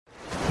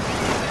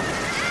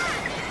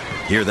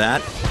Hear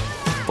that?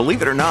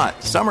 Believe it or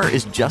not, summer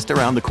is just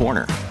around the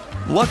corner.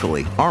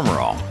 Luckily, Armor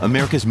All,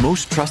 America's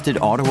most trusted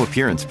auto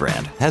appearance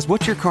brand, has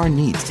what your car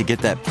needs to get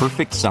that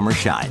perfect summer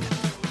shine.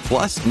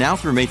 Plus, now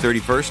through May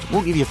 31st,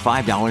 we'll give you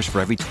 $5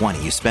 for every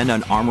 $20 you spend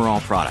on Armor All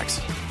products.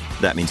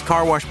 That means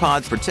car wash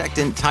pods,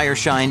 protectant, tire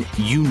shine,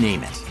 you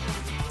name it.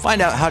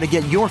 Find out how to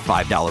get your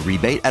 $5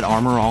 rebate at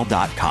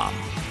armorall.com.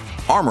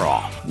 Armor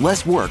All,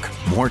 less work,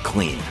 more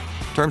clean.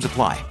 Terms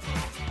apply.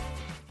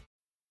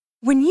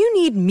 When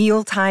you need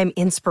mealtime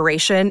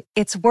inspiration,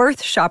 it's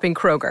worth shopping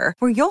Kroger,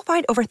 where you'll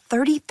find over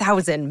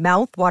 30,000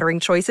 mouth-watering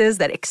choices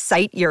that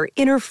excite your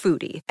inner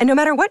foodie. And no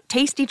matter what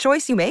tasty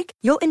choice you make,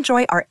 you'll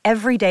enjoy our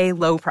everyday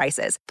low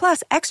prices,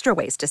 plus extra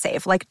ways to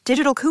save, like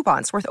digital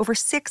coupons worth over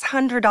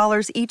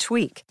 $600 each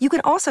week. You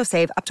can also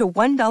save up to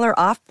 $1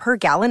 off per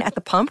gallon at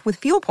the pump with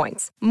fuel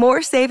points.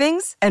 More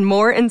savings and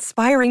more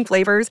inspiring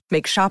flavors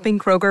make shopping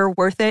Kroger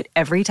worth it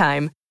every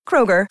time.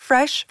 Kroger,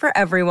 fresh for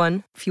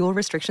everyone. Fuel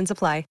restrictions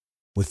apply.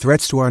 With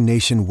threats to our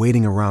nation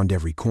waiting around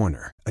every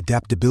corner,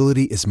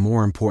 adaptability is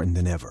more important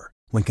than ever.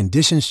 When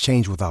conditions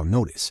change without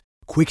notice,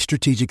 quick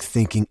strategic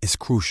thinking is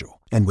crucial.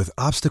 And with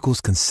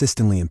obstacles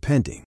consistently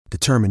impending,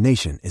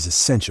 determination is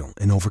essential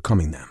in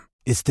overcoming them.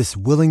 It's this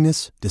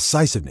willingness,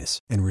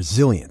 decisiveness, and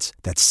resilience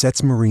that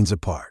sets Marines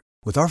apart.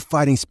 With our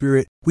fighting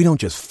spirit, we don't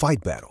just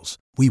fight battles,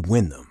 we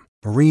win them.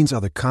 Marines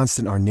are the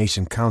constant our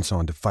nation counts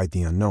on to fight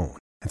the unknown.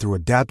 And through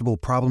adaptable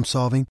problem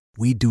solving,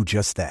 we do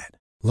just that.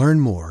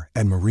 Learn more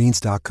at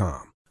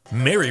Marines.com.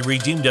 Mary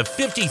redeemed a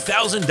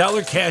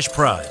 $50,000 cash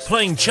prize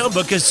playing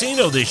Chumba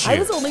Casino this year. I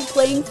was only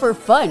playing for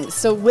fun,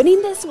 so winning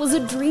this was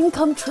a dream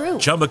come true.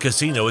 Chumba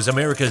Casino is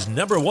America's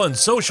 #1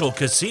 social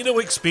casino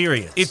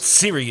experience. It's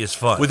serious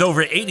fun. With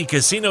over 80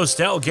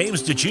 casino-style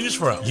games to choose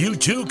from, you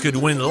too could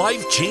win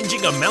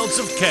life-changing amounts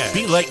of cash.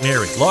 Be like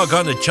Mary. Log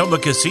on to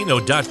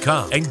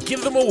ChumbaCasino.com and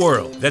give them a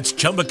whirl. That's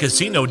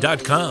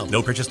ChumbaCasino.com.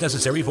 No purchase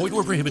necessary. Void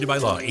or prohibited by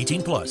law.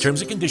 18 plus. Terms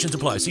and conditions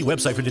apply. See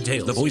website for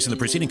details. The voice in the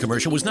preceding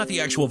commercial was not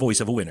the actual voice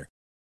of a winner.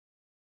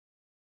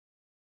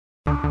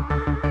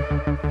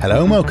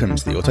 Hello and welcome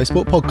to the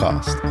Autosport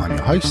Podcast. I'm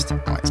your host,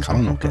 Alex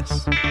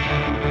Kalinauckas.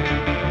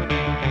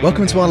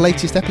 Welcome to our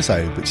latest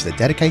episode, which is a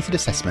dedicated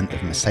assessment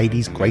of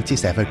Mercedes'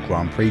 greatest ever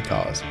Grand Prix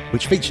cars,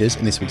 which features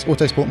in this week's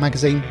Autosport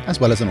magazine, as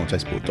well as on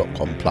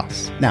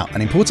Autosport.com+. Now,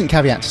 an important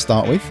caveat to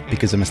start with,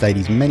 because of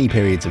Mercedes' many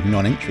periods of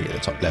non-entry at the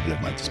top level of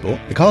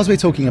motorsport, the cars we're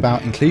talking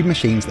about include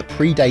machines that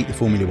predate the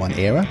Formula One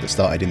era that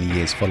started in the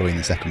years following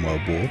the Second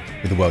World War,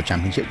 with the World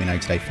Championship we know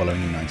today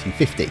following in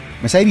 1950.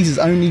 Mercedes has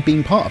only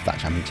been part of that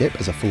championship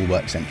as a full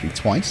works entry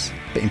twice,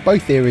 but in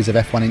both eras of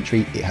F1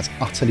 entry, it has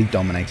utterly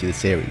dominated the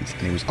series,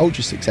 and it was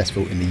ultra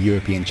successful in the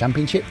European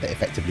Championship that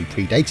effectively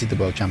predated the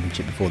World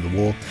Championship before the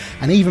war,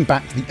 and even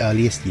back to the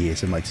earliest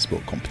years of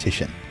motorsport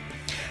competition.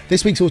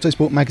 This week's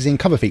Autosport magazine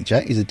cover feature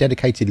is a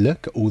dedicated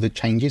look at all the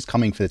changes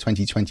coming for the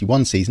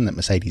 2021 season that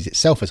Mercedes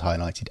itself has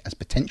highlighted as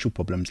potential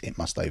problems it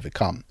must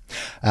overcome.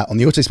 On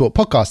the Autosport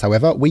podcast,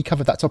 however, we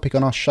covered that topic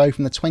on our show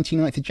from the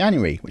 29th of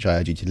January, which I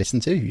urge you to listen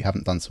to if you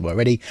haven't done so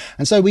already,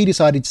 and so we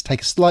decided to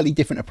take a slightly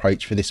different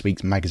approach for this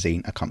week's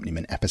magazine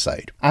accompaniment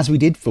episode. As we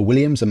did for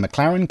Williams and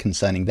McLaren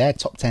concerning their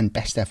top 10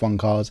 best F1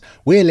 cars,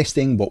 we're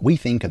listing what we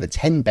think are the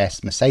 10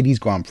 best Mercedes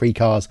Grand Prix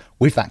cars,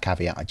 with that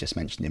caveat I just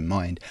mentioned in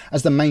mind,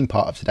 as the main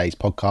part of today's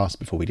podcast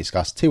before we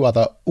discuss two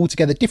other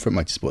altogether different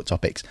motorsport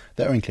topics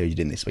that are included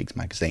in this week's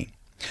magazine.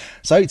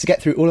 So to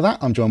get through all of that,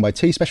 I'm joined by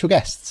two special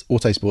guests,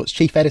 Autosport's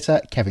chief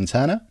editor Kevin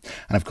Turner,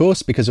 and of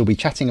course, because we'll be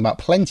chatting about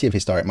plenty of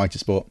historic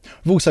motorsport,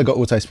 we've also got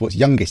Autosport's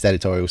youngest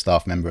editorial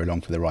staff member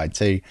along for the ride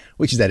too,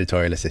 which is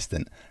editorial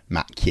assistant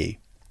Matt Q.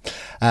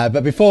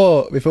 But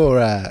before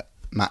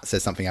Matt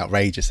says something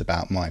outrageous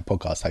about my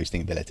podcast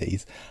hosting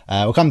abilities,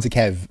 we'll come to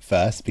Kev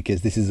first,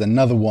 because this is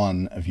another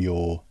one of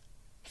your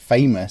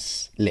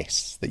famous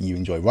lists that you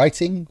enjoy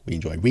writing, we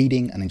enjoy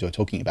reading and enjoy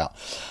talking about.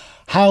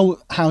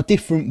 How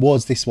different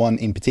was this one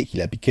in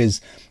particular?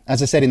 Because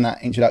as I said in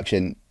that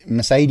introduction,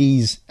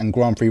 Mercedes and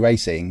Grand Prix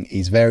racing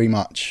is very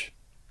much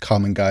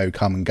come and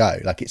go.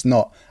 Like, it's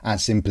not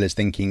as simple as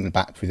thinking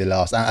back through the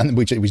last, and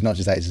which was not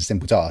to say it's a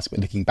simple task, but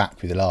looking back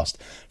through the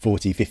last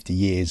 40, 50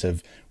 years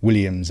of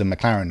Williams and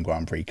McLaren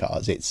Grand Prix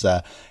cars. It's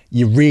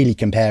you're really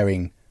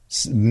comparing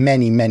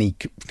many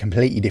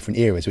completely different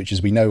eras, which,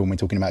 as we know when we're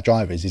talking about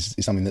drivers, is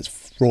something that's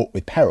fraught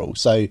with peril.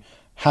 So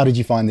how did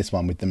you find this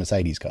one with the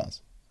Mercedes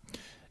cars?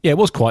 Yeah, it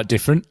was quite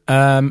different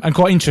and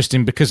quite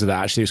interesting because of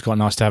that. Actually, it was quite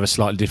nice to have a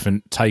slightly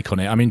different take on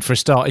it. I mean, for a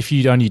start, if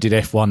you only did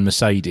F1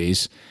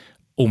 Mercedes,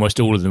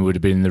 almost all of them would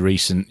have been in the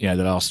recent, the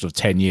last sort of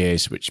 10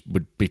 years, which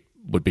would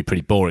be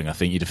pretty boring. I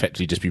think you'd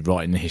effectively just be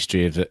writing the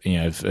history of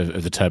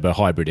the turbo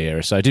hybrid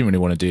era. So I didn't really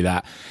want to do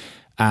that.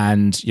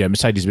 And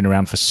Mercedes has been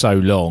around for so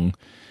long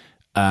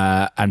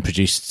and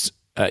produced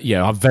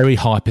a very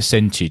high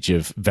percentage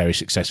of very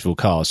successful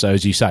cars. So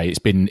as you say, it's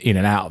been in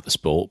and out of the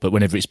sport, but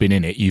whenever it's been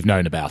in it, you've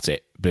known about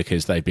it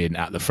because they've been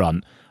at the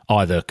front,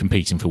 either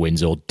competing for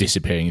wins or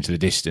disappearing into the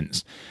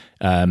distance.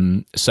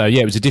 So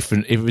yeah, it was a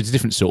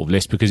different sort of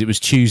list because it was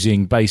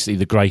choosing basically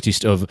the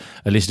greatest of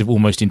a list of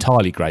almost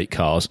entirely great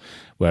cars.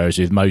 Whereas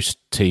with most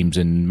teams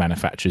and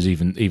manufacturers,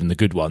 even the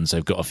good ones,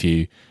 they've got a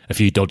few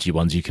dodgy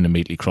ones you can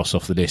immediately cross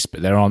off the list.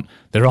 But there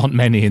aren't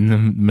many in the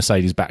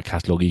Mercedes back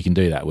catalogue you can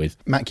do that with.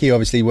 Matt Q,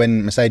 obviously,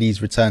 when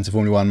Mercedes returned to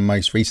Formula One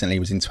most recently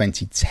was in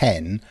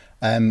 2010.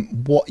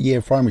 What year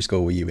of primary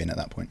school were you in at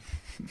that point?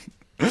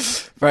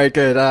 Very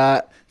good.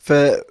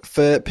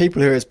 For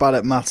people who are as bad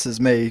at maths as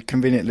me,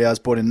 conveniently I was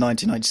born in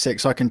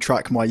 1996, so I can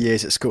track my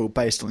years at school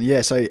based on the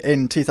year. So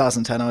in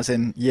 2010 I was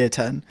in year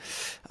 10,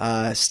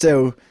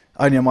 still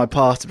only on my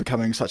path to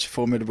becoming such a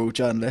formidable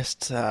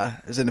journalist.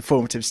 It was in the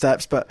formative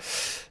steps, but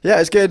yeah,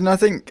 it's good. And I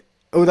think,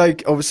 although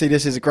obviously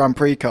this is a Grand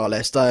Prix car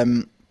list,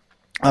 I'm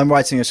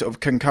writing a sort of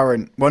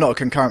concurrent, well, not a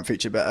concurrent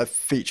feature, but a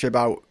feature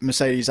about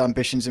Mercedes'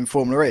 ambitions in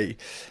Formula E.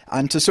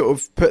 And to sort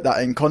of put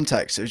that in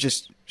context, it was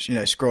just,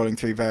 scrolling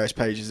through various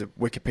pages of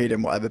Wikipedia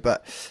and whatever,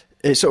 but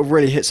it sort of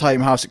really hits home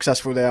how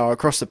successful they are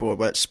across the board,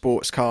 whether it's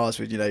sports cars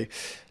with,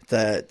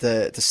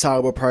 the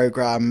Sauber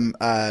program,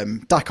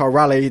 Dakar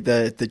Rally,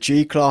 the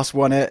G Class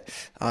won it.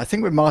 I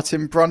think with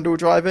Martin Brundle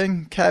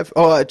driving,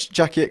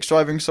 Jackie X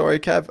driving,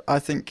 Kev. I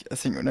think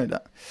we know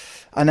that.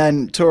 And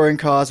then touring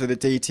cars with a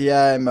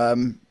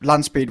DTM,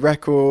 land speed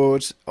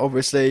records,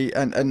 obviously,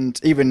 and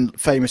even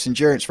famous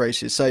endurance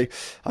races. So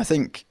I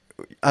think,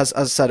 as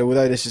I said,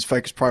 although this is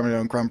focused primarily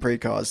on Grand Prix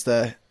cars,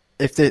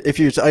 if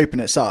you were to open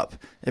this up,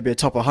 it'd be a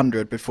top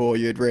 100 before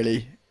you'd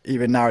really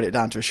even narrowed it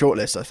down to a short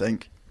list, I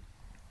think.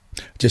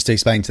 Just to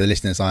explain to the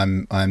listeners,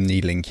 I'm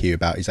needling Q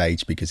about his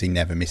age because he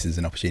never misses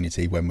an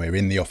opportunity when we're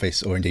in the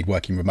office or indeed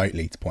working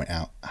remotely to point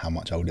out how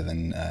much older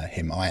than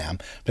him I am.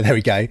 But there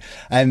we go.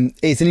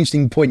 It's an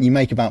interesting point you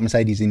make about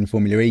Mercedes in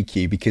Formula E,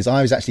 Q, because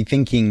I was actually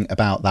thinking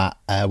about that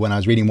when I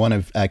was reading one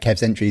of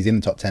Kev's entries in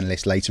the top 10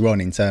 list later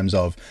on, in terms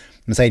of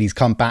Mercedes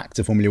come back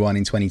to Formula One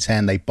in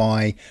 2010. They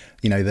buy,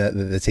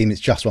 the team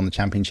that's just won the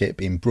championship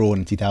in Brawn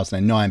in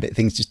 2009, but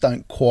things just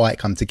don't quite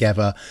come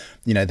together.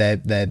 They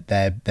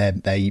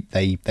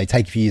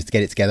take a few years to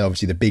get it together.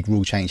 Obviously, the big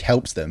rule change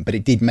helps them, but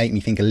it did make me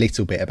think a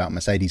little bit about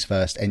Mercedes'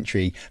 first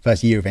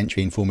year of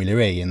entry in Formula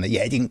E, and that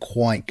it didn't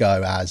quite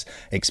go as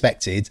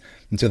expected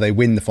until they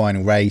win the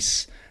final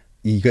race.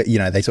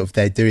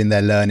 They're doing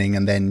their learning,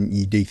 and then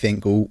you do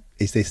think,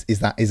 is this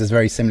a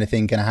very similar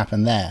thing going to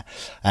happen there?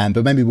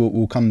 But maybe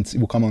we'll come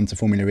on to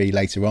Formula E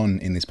later on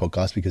in this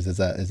podcast, because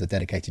there's a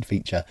dedicated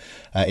feature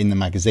in the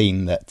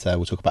magazine that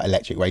we'll talk about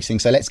electric racing.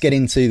 So let's get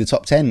into the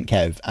top 10,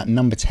 Kev. At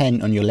number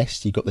 10 on your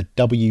list, you've got the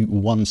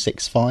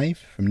W165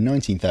 from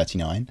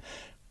 1939.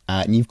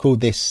 And you've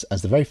called this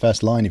as the very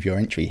first line of your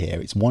entry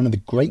here. It's one of the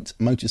great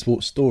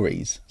motorsport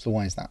stories. So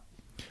why is that?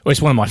 Well,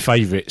 it's one of my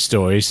favourite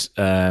stories.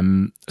 I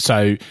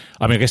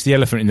guess the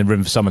elephant in the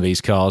room for some of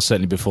these cars,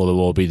 certainly before the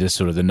war, would be the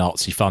sort of the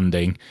Nazi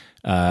funding,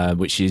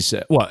 which is,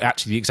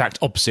 actually the exact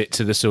opposite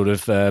to the sort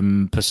of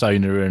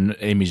persona and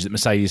image that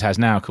Mercedes has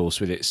now, of course,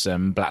 with its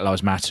Black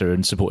Lives Matter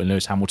and supporting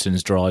Lewis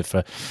Hamilton's drive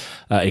for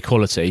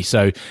equality.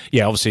 So,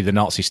 yeah, obviously the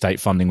Nazi state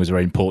funding was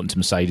very important to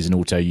Mercedes and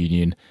Auto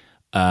Union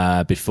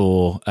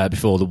before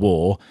the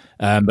war,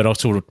 but I was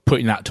sort of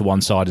putting that to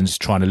one side and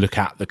just trying to look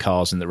at the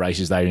cars and the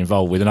races they were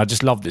involved with. And I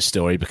just love this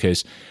story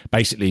because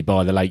basically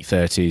by the late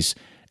 30s,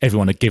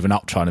 everyone had given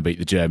up trying to beat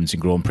the Germans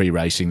in Grand Prix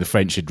racing. The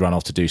French had run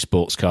off to do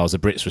sports cars. The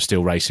Brits were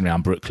still racing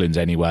around Brooklands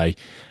anyway.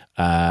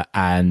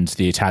 And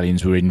the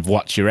Italians were in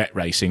voiturette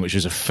racing, which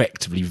was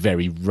effectively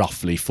very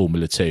roughly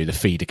Formula 2, the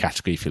feeder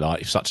category, if you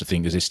like, if such a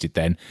thing existed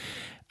then.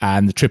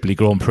 And the Tripoli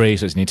Grand Prix,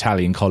 so it's an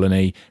Italian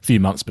colony, a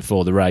few months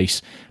before the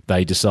race,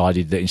 they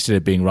decided that instead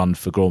of being run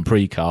for Grand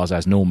Prix cars,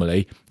 as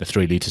normally, the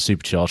 3-litre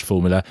supercharged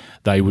formula,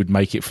 they would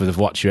make it for the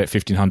voiturette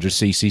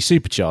 1500cc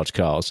supercharged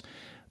cars,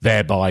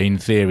 thereby, in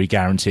theory,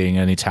 guaranteeing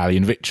an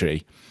Italian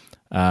victory.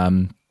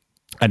 And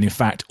in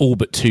fact, all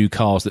but two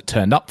cars that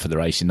turned up for the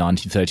race in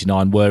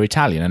 1939 were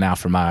Italian, and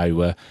Alfa Romeo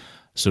were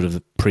sort of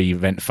the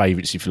pre-event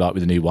favourites, if you like,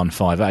 with the new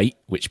 158,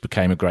 which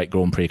became a great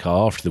Grand Prix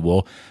car after the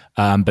war.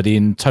 But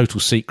in total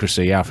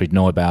secrecy, Alfred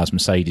Neubauer's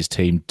Mercedes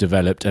team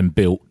developed and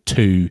built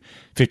two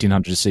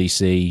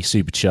 1500cc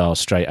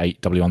supercharged straight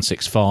 8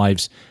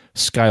 W165s,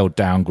 scaled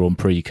down Grand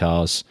Prix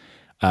cars,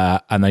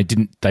 and they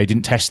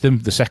didn't test them.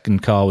 The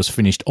second car was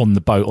finished on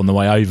the boat on the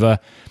way over,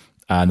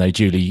 and they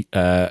duly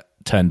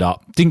turned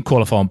up. Didn't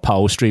qualify on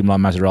pole. Streamline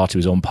Maserati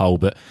was on pole,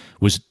 but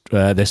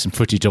there's some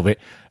footage of it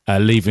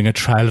leaving a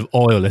trail of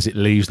oil as it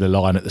leaves the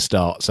line at the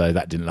start, so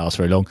that didn't last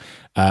very long.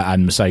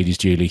 And Mercedes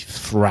duly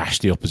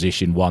thrashed the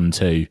opposition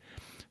 1-2.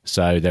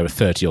 So there were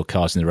 30-odd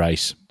cars in the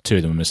race. Two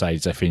of them were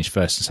Mercedes. They finished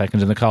first and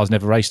second, and the cars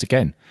never raced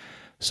again.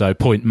 So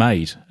point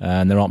made.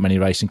 And there aren't many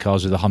racing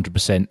cars with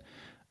 100%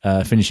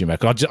 finishing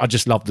record. I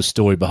just love the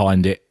story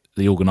behind it.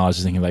 The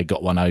organisers thinking they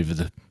got one over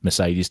the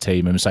Mercedes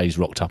team, and Mercedes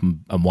rocked up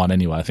and won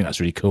anyway. I think that's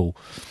really cool.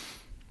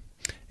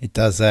 It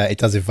does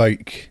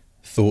evoke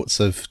thoughts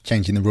of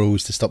changing the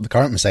rules to stop the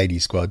current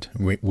Mercedes squad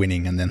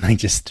winning, and then they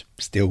just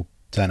still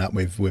turn up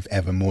with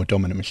ever more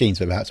dominant machines,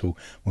 but perhaps we'll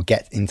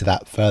get into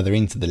that further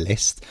into the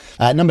list.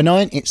 Number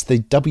 9, it's the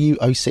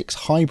W06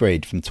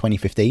 Hybrid from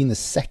 2015, the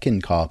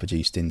second car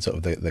produced in sort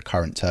of the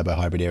current turbo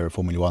hybrid era of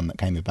Formula One that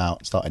came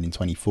about, started in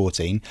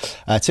 2014.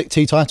 Took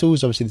 2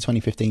 titles, obviously the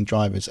 2015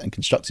 Drivers' and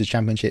Constructors'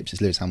 Championships.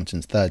 It's Lewis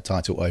Hamilton's 3rd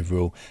title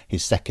overall,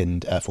 his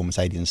 2nd for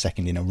Mercedes and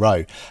 2nd in a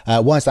row.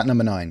 Why is that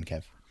number 9,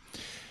 Kev?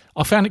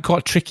 I found it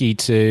quite tricky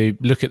to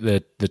look at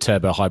the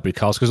turbo hybrid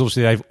cars because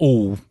obviously they've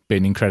all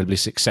been incredibly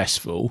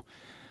successful.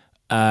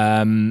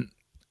 But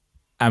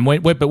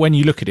when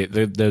you look at it,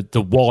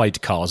 the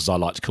wide cars, as I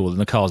like to call them,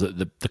 the cars that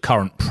the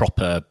current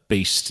proper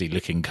beastly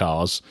looking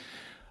cars,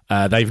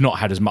 they've not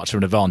had as much of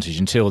an advantage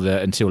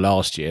until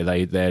last year.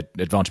 Their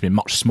advantage been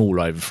much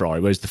smaller over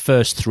Ferrari. Whereas the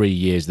first 3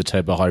 years, the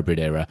turbo hybrid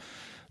era,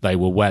 they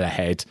were well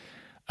ahead.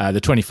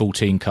 The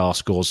 2014 car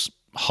scores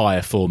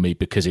higher for me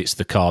because it's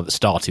the car that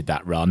started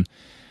that run.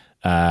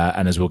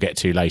 And as we'll get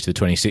to later, the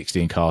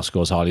 2016 car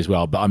scores highly as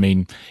well. But I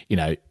mean,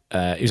 it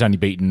was only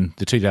beaten,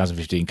 the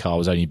 2015 car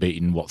was only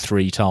beaten,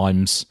 3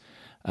 times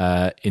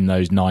in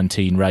those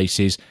 19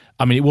 races.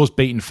 I mean, it was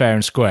beaten fair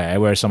and square,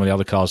 whereas some of the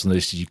other cars on the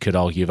list, you could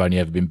argue, have only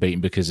ever been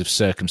beaten because of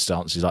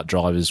circumstances like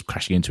drivers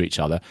crashing into each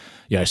other.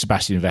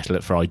 Sebastian Vettel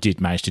at Ferrari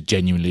did manage to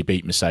genuinely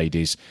beat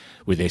Mercedes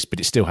with this, but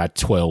it still had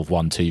 12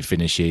 1-2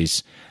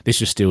 finishes. This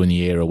was still in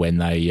the era when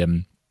they...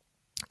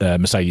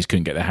 Mercedes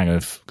couldn't get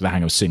the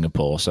hang of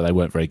Singapore, so they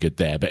weren't very good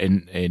there. But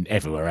in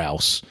everywhere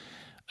else,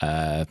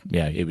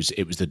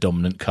 it was the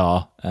dominant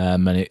car,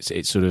 and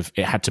it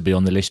had to be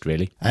on the list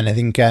really. And I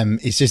think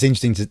it's just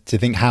interesting to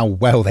think how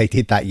well they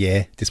did that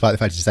year, despite the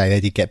fact to say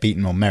they did get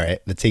beaten on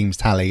merit. The team's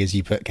tally, as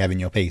you put, Kevin,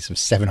 your piece of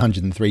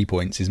 703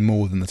 points is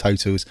more than the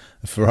totals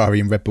of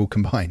Ferrari and Red Bull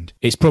combined.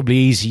 It's probably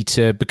easy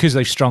to, because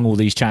they've strung all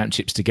these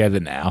championships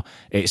together now,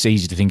 it's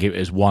easy to think of it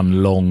as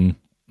one long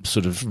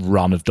sort of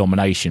run of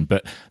domination,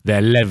 but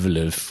their level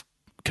of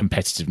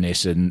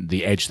competitiveness and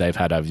the edge they've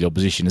had over the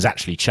opposition has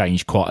actually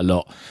changed quite a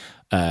lot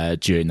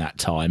during that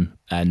time,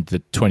 and the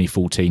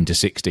 2014 to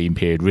 16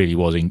 period really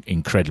was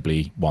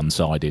incredibly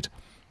one-sided.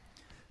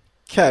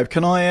 Kev,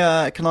 can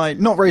I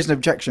not raise an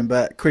objection,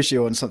 but quiz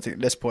you on something at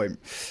this point?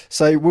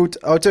 So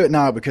I'll do it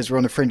now because we're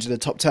on the fringe of the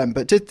top 10.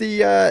 But did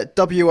the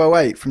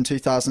W08 from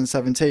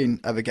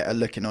 2017 ever get a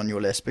look in on your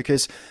list?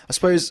 Because I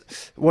suppose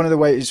one of the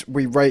ways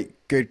we rate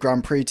good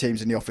Grand Prix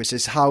teams in the office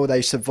is how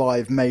they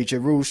survive major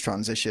rules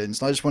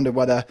transitions. And I just wonder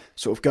whether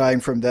sort of going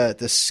from the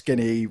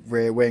skinny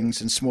rear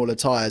wings and smaller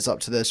tyres up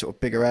to the sort of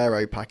bigger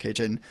aero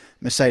package and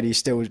Mercedes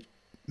still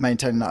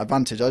maintaining that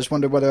advantage. I just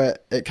wonder whether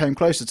it came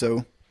close at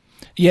all.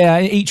 Yeah,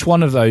 each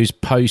one of those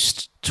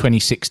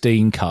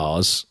post-2016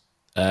 cars,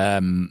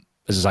 as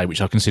I say,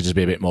 which I consider to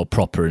be a bit more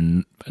proper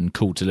and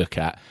cool to look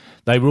at,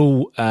 they were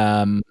all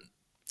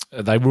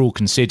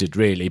considered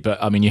really.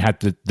 But I mean, you had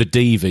the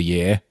Diva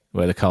year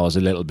where the car was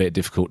a little bit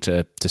difficult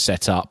to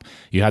set up.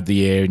 You had the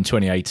year in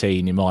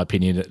 2018, in my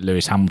opinion, that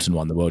Lewis Hamilton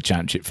won the World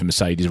Championship for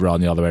Mercedes rather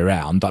than the other way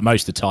around. Like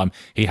most of the time,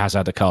 he has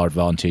had a car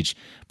advantage,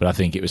 but I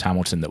think it was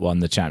Hamilton that won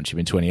the championship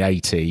in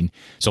 2018.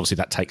 So obviously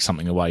that takes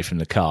something away from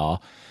the car.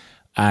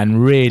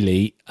 And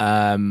really,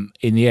 in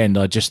the end,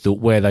 I just thought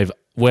where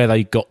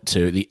they got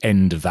to at the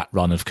end of that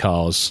run of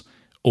cars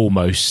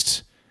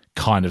almost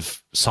kind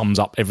of sums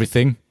up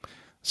everything.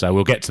 So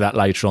we'll get to that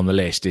later on the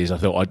list. I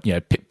thought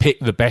I'd pick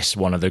the best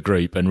one of the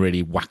group and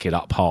really whack it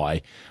up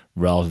high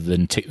rather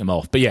than tick them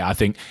off. But yeah, I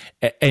think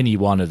any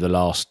one of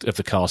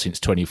the cars since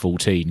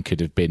 2014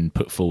 could have been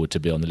put forward to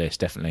be on the list,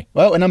 definitely.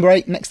 Well, at number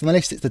 8, next on the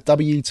list, it's the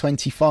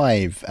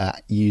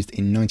W25, used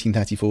in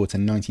 1934 to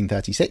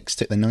 1936,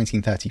 took the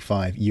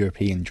 1935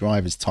 European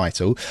Drivers'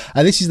 title.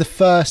 This is the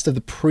first of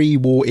the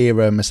pre-war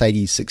era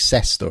Mercedes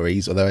success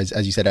stories, although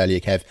as you said earlier,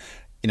 Kev,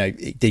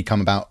 it did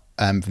come about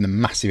from the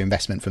massive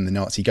investment from the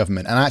Nazi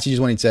government. And I actually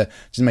just wanted to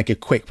just make a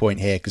quick point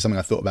here, because something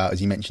I thought about as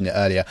you mentioned it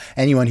earlier.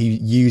 Anyone who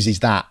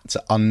uses that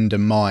to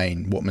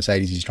undermine what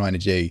Mercedes is trying to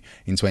do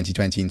in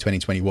 2020 and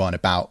 2021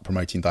 about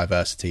promoting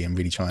diversity and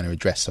really trying to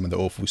address some of the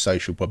awful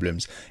social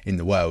problems in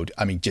the world,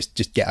 I mean,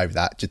 just get over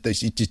that.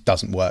 It just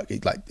doesn't work.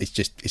 It's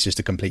just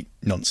a complete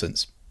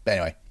nonsense. But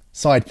anyway,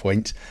 side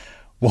point.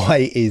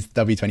 Why is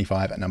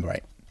W25 at number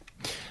 8?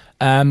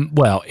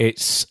 Well,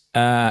 it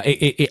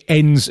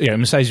ends.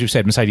 Mercedes, we've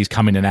said, Mercedes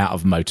come in and out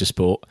of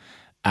motorsport,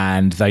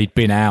 and they'd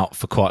been out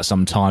for quite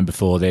some time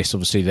before this.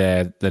 Obviously,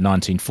 the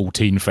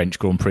 1914 French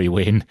Grand Prix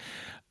win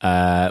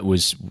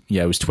was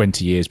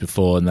 20 years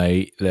before, and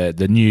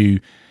the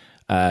new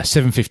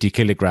 750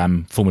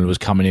 kilogram formula was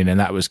coming in, and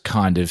that was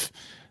kind of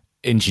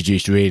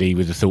introduced really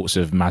with the thoughts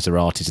of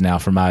Maseratis and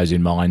Alfa Romeos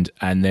in mind,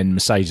 and then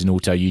Mercedes and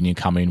Auto Union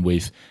come in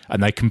with,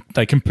 and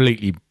they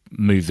completely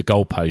move the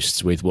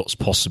goalposts with what's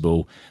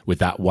possible with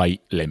that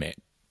weight limit.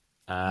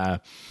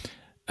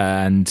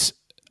 And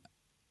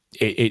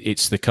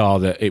it's the car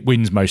that it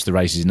wins most of the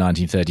races in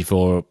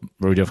 1934.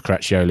 Rudolf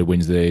Caracciola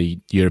wins the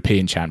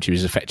European Championship, which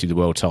is effectively the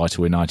world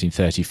title in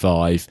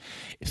 1935.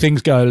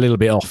 Things go a little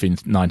bit off in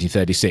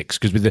 1936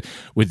 because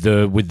with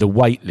the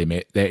weight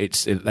limit,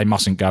 they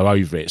mustn't go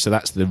over it. So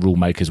that's the rule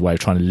maker's way of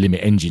trying to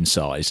limit engine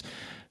size.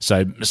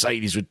 So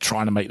Mercedes were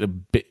trying to make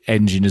the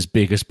engine as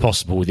big as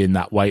possible within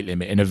that weight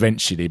limit, and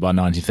eventually by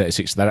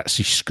 1936 they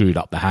actually screwed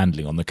up the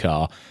handling on the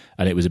car,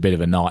 and it was a bit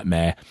of a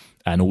nightmare.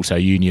 And also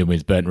Union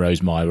with Bernd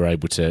Rosemeyer were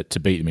able to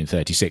beat them in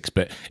 36,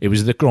 but it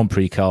was the Grand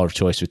Prix car of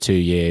choice for 2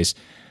 years.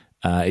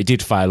 It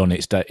did fail on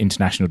its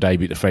international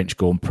debut at the French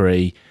Grand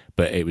Prix,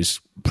 but it was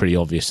pretty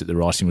obvious that the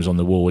writing was on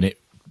the wall, and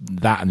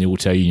that and the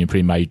Auto Union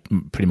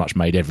pretty much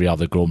made every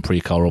other Grand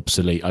Prix car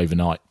obsolete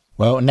overnight.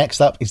 Well, next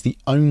up is the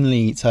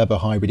only turbo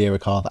hybrid era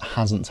car that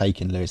hasn't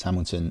taken Lewis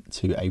Hamilton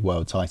to a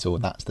world title.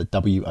 That's the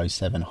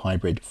W07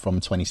 hybrid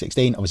from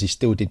 2016. Obviously,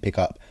 still did pick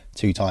up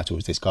 2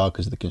 titles, this car,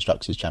 because of the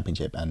Constructors'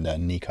 Championship and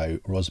Nico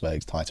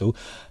Rosberg's title.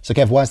 So,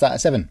 Kev, why is that at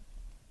 7?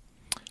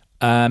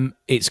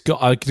 It's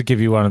got. I could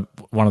give you one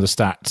of the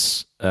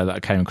stats that I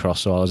came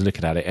across while I was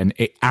looking at it, and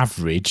it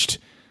averaged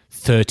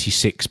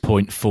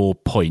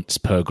 36.4 points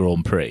per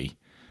Grand Prix.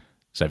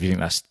 So if you think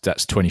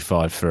that's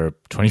 25 for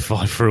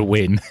a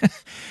win,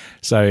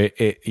 so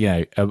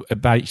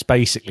it's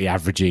basically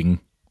averaging,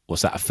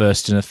 what's that, a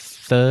first and a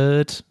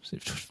third?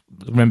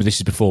 Remember, this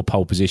is before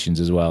pole positions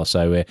as well,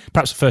 so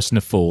perhaps a first and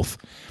a fourth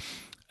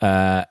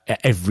at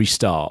every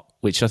start,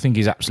 which I think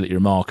is absolutely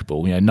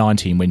remarkable.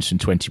 19 wins from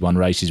 21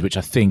 races, which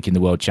I think in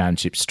the World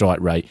Championship strike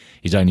rate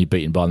is only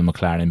beaten by the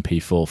McLaren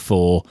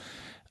MP4.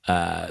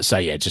 So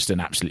yeah, just an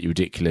absolutely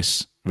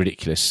ridiculous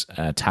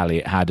tally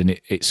it had, and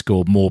it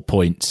scored more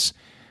points.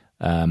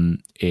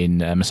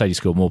 Mercedes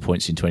scored more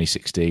points in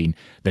 2016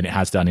 than it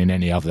has done in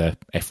any other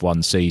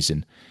F1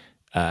 season.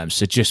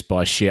 So just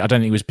by sheer, I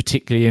don't think it was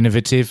particularly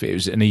innovative. It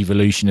was an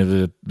evolution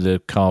of the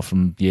car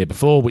from the year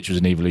before, which was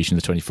an evolution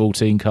of the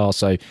 2014 car.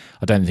 So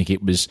I don't think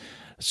it was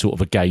sort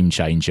of a game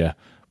changer,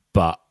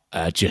 but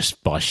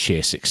just by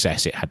sheer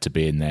success, it had to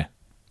be in there.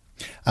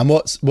 And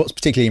what's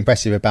particularly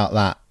impressive about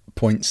that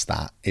point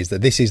stat is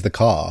that this is the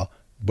car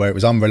where it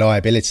was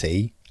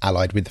unreliability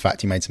allied with the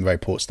fact he made some very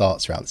poor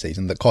starts throughout the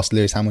season that cost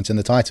Lewis Hamilton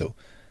the title.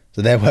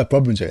 So there were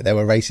problems with it. There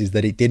were races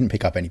that it didn't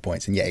pick up any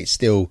points, and yet it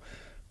still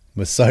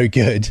was so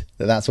good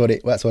that's what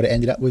it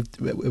ended up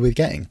with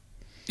getting.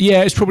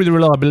 Yeah, it's probably the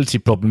reliability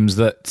problems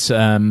that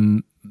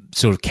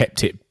sort of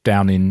kept it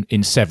down in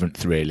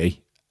 7th,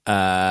 really.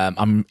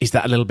 Is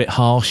that a little bit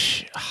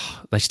harsh?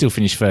 They still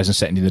finished first and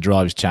second in the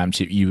Drivers'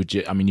 Championship. You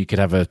could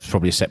have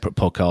probably a separate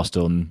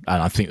podcast on,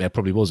 and I think there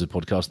probably was a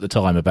podcast at the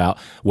time about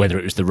whether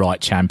it was the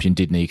right champion.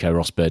 Did Nico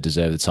Rosberg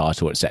deserve the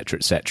title, etc.,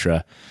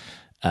 etc.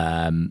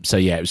 So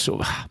yeah, it was sort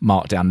of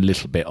marked down a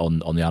little bit on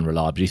the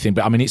unreliability thing.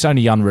 But I mean, it's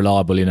only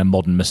unreliable in a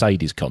modern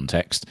Mercedes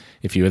context.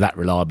 If you were that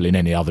reliable in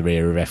any other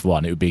era of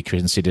F1, it would be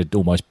considered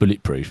almost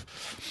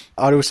bulletproof.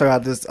 I'd also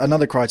add there's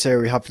another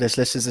criteria we have for this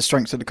list is the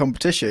strength of the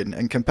competition.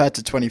 And compared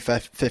to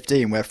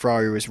 2015, where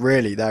Ferrari was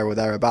really there or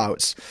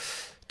thereabouts,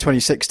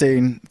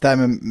 2016,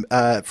 them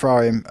and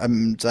Ferrari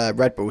and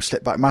Red Bull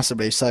slipped back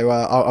massively. So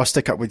I'll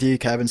stick up with you,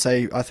 Kev, and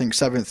say I think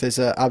 7th is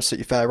an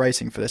absolutely fair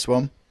rating for this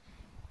one.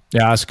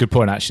 Yeah, that's a good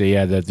point, actually.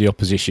 Yeah, the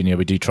opposition,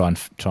 we do try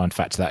and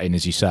factor that in,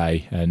 as you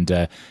say. And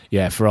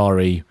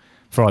Ferrari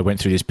went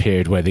through this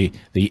period where the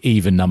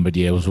even-numbered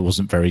year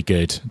wasn't very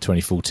good.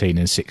 2014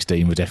 and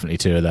 16 were definitely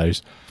 2 of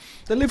those.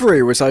 The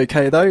livery was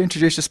okay, though.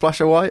 Introduced a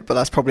splash of white, but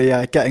that's probably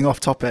getting off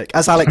topic.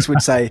 As Alex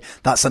would say,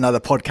 that's another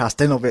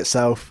podcast in of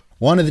itself.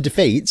 One of the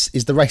defeats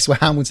is the race where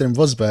Hamilton and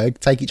Rosberg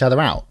take each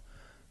other out.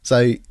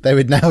 So they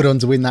were nailed on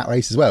to win that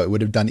race as well. It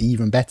would have done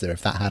even better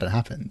if that hadn't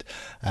happened.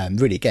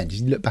 Really, again,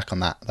 just look back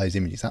on those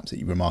images.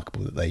 Absolutely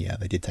remarkable that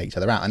they did take each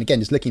other out. And again,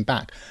 just looking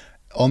back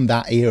on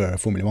that era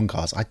of Formula One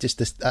cars, I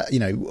just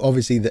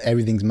obviously that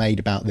everything's made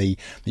about the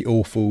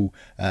awful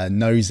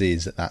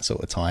noses at that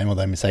sort of time.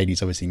 Although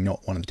Mercedes obviously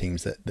not one of the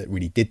teams that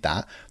really did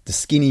that. The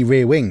skinny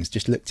rear wings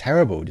just look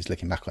terrible. Just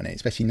looking back on it,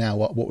 especially now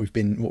what we've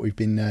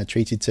been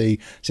treated to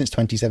since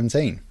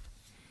 2017.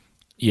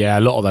 Yeah,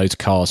 a lot of those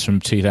cars from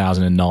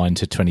 2009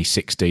 to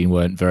 2016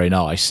 weren't very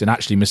nice. And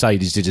actually,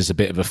 Mercedes did us a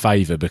bit of a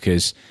favour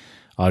because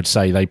I'd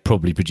say they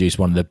probably produced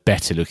one of the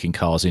better looking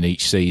cars in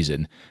each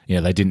season.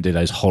 They didn't do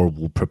those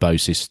horrible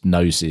proboscis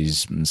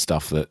noses and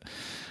stuff that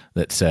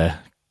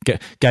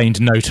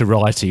gained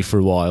notoriety for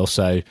a while.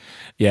 So,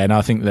 yeah, and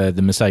I think the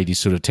Mercedes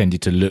sort of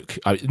tended to look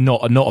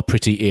not a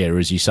pretty era,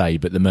 as you say,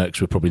 but the Mercs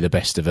were probably the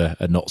best of a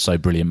not so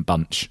brilliant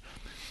bunch.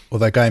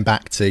 Although going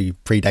back to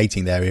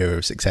predating their era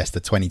of success, the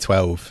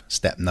 2012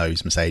 step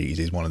nose Mercedes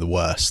is one of the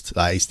worst.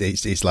 Like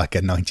it's like a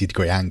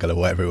 90-degree angle or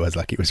whatever it was.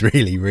 Like it was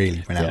really,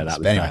 really pronounced. Yeah, that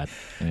was anyway, bad.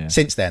 Yeah.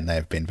 Since then, they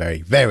have been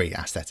very, very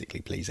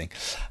aesthetically pleasing.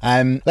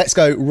 Let's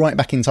go right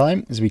back in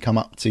time as we come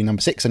up to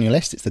number 6 on your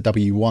list. It's the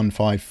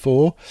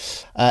W154.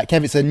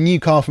 Kev, it's a new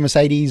car for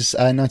Mercedes,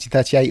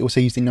 1938, also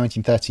used in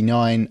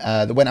 1939,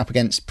 that went up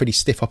against pretty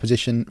stiff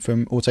opposition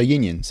from Auto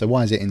Union. So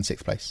why is it in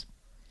 6th place?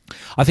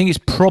 I think it's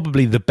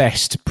probably the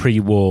best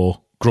pre-war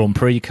Grand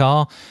Prix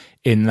car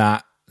in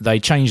that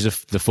they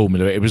changed the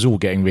formula. It was all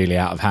getting really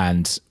out of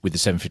hand with the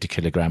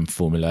 750kg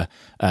formula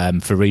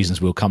for reasons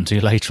we'll come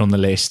to later on the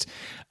list.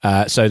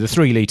 So the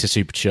 3-litre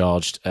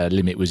supercharged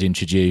limit was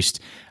introduced.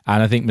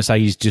 And I think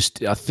Mercedes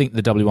I think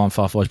the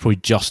W154 is probably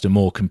just a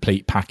more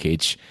complete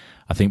package.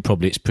 I think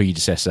probably its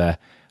predecessor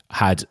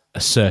had a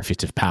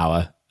surfeit of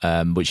power,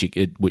 the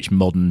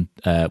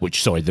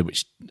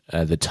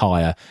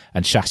tyre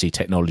and chassis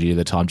technology at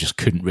the time just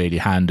couldn't really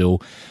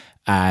handle.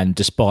 And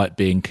despite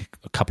being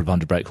a couple of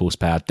hundred brake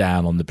horsepower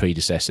down on the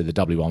predecessor, the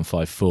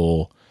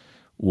W154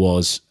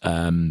 was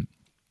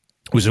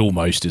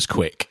almost as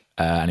quick.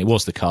 And it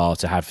was the car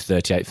to have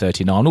 38,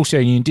 39. Also,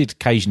 you did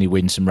occasionally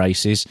win some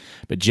races,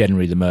 but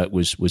generally the Merc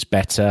was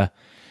better.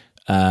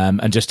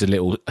 And just a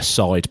little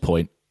aside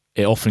point,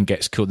 it often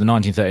gets called the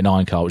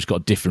 1939 car, which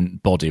got a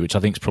different body, which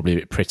I think is probably a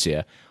bit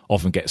prettier,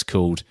 often gets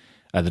called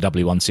the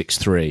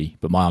W163.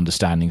 But my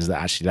understanding is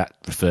that actually that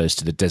refers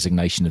to the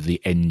designation of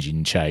the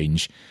engine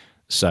change.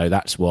 So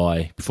that's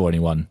why, before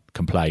anyone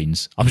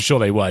complains, I'm sure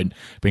they won't,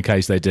 but in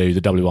case they do,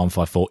 the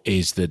W154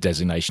 is the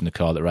designation of the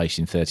car that raced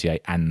in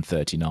 38 and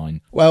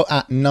 39. Well,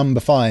 at number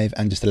 5,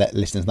 and just to let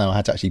listeners know, I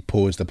had to actually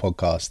pause the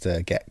podcast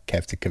to get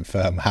Kev to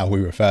confirm how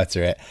we refer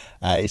to it.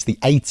 It's the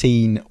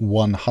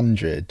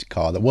 18100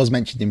 car that was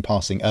mentioned in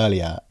passing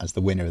earlier as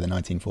the winner of the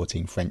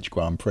 1914 French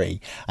Grand Prix.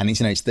 And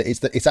it's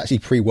actually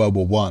pre-World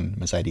War One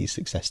Mercedes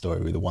success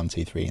story with the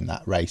 1-2-3 in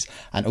that race,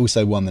 and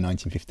also won the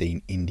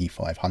 1915 Indy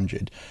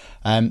 500.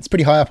 It's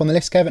pretty high up on the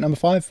list, Kev, at number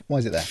 5. Why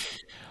is it there?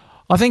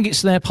 I think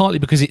it's there partly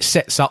because it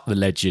sets up the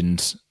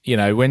legend. You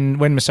know, when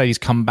Mercedes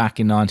come back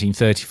in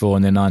 1934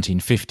 and then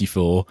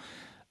 1954,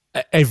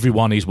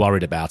 everyone is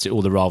worried about it.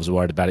 All the rivals are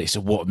worried about it.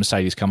 So what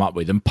Mercedes come up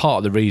with? And part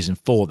of the reason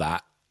for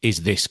that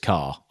is this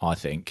car, I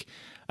think.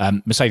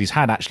 Mercedes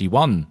had actually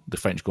won the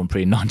French Grand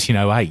Prix in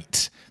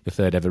 1908, the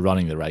third ever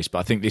running the race, but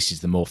I think this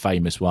is the more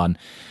famous one.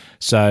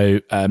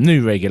 So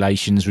new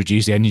regulations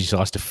reduce the engine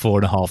size to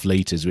 4.5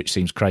 litres, which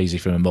seems crazy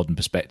from a modern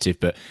perspective,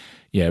 but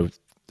you know,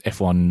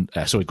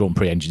 Grand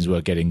Prix engines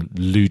were getting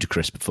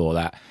ludicrous before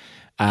that.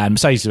 And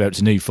Mercedes developed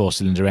a new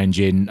 4-cylinder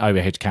engine,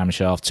 overhead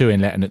camshaft, 2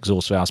 inlet and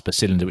exhaust valves per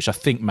cylinder, which I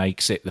think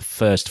makes it the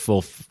first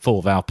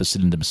 4-valve per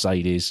cylinder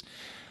Mercedes.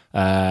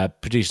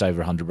 Produced over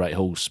 100 brake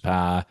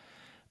horsepower,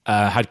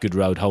 had good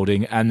road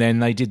holding, and then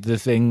they did the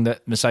thing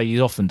that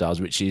Mercedes often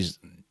does, which is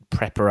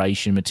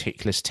preparation,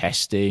 meticulous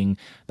testing.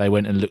 They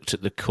went and looked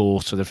at the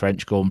course for the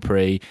French Grand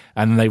Prix,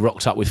 and then they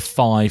rocked up with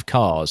 5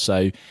 cars.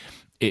 So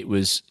it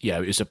was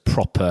a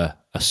proper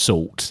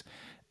assault.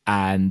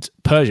 And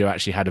Peugeot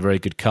actually had a very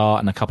good car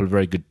and a couple of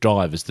very good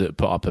drivers that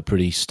put up a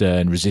pretty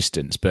stern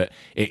resistance. But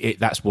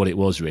that's what it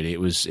was really.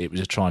 It was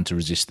trying to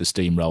resist the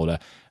steamroller,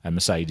 and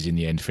Mercedes in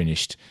the end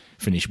finished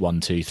 1,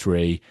 2,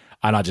 3.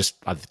 And I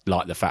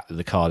like the fact that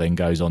the car then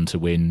goes on to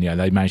win. You know,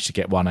 they managed to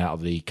get one out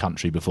of the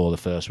country before the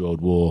First World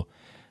War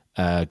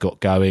got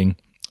going.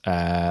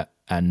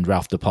 And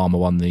Ralph De Palma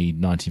won the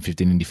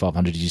 1915 Indy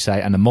 500, as you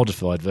say, and the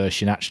modified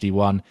version actually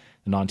won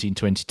the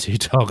 1922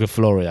 Targa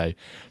Florio.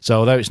 So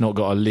although it's not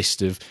got a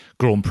list of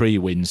Grand Prix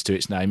wins to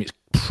its name, it's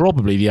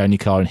probably the only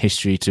car in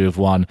history to have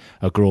won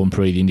a Grand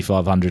Prix, the Indy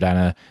 500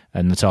 and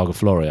the Targa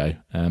Florio,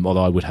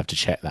 although I would have to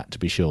check that to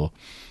be sure.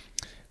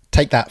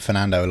 Take that,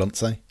 Fernando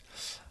Alonso.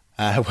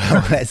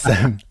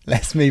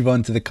 Let's move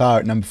on to the car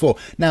at number 4.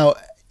 Now,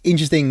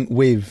 interesting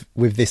with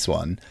this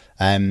one,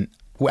 actually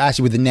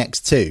with the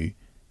next 2,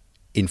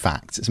 in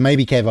fact. So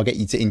maybe, Kev, I'll get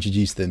you to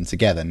introduce them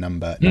together,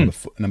 number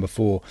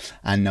 4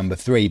 and number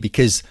 3,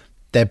 because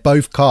they're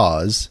both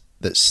cars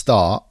that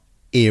start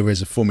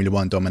eras of Formula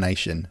One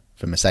domination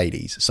for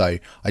Mercedes. So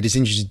I'm just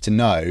interested to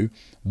know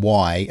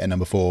why at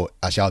number 4,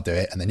 actually I'll do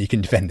it and then you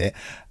can defend it,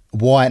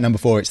 why at number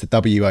 4 it's the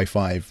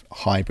W05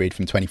 hybrid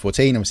from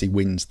 2014, obviously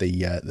wins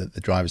the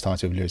driver's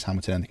title of Lewis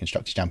Hamilton and the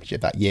Constructors'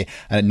 Championship that year.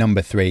 And at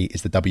number 3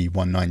 is the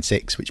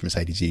W196, which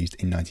Mercedes used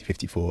in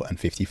 1954 and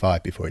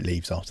 55 before it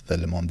leaves after the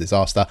Le Mans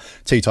disaster.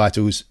 2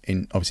 titles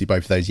in obviously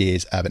both of those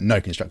years, but no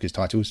Constructors'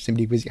 titles,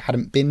 simply because it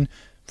hadn't been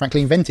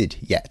frankly invented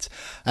yet.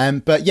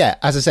 But yeah,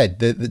 as I said,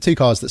 the 2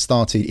 cars that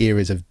started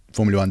eras of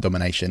Formula One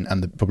domination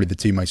and probably the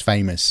 2 most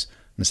famous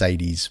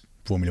Mercedes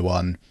Formula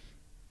One,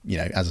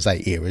 as I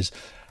say, eras.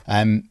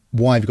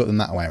 Why have you got them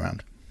that way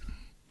around?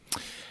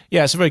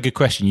 Yeah, it's a very good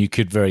question. You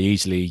could very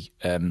easily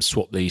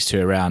swap these 2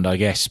 around. I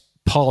guess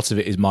part of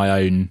it is my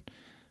own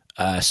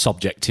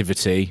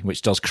subjectivity,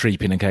 which does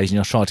creep in occasionally.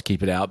 I'll try to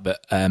keep it out,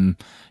 but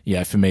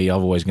for me,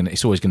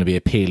 it's always going to be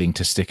appealing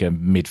to stick a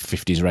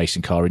mid-50s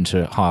racing car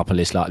into a high up a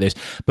list like this.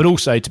 But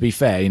also, to be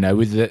fair,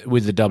 with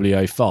the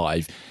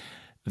W05,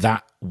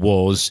 that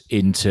was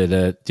into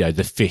the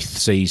 5th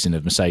season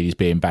of Mercedes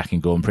being back in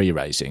Grand Prix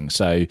racing.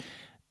 So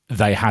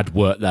they had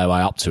worked their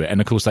way up to it.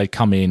 And of course, they'd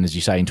come in, as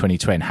you say, in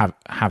 2020,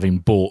 having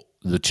bought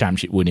the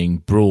championship-winning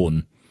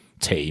Brawn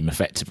team,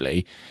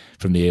 effectively,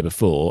 from the year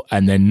before,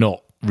 and then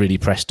not really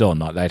pressed on.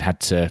 Like, they'd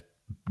had to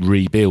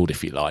rebuild,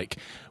 if you like.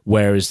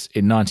 Whereas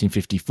in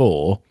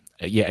 1954,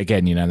 yet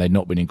again, they'd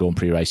not been in Grand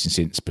Prix racing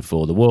since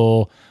before the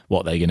war.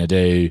 What are they going to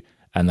do?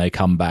 And they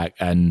come back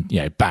and,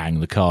 bang,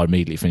 the car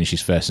immediately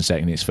finishes first and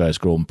second in its first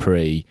Grand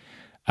Prix,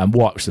 and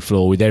wipes the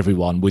floor with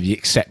everyone, with the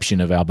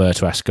exception of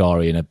Alberto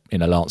Ascari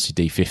in a Lancia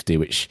D50,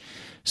 which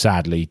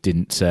sadly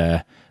didn't.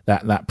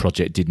 That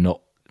project did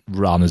not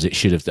run as it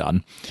should have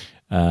done.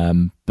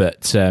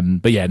 But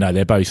yeah, no,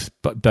 they're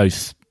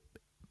both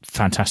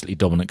fantastically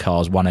dominant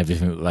cars. Won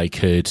everything that they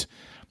could.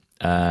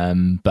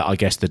 But I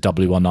guess the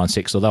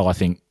W196, although I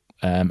think,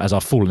 as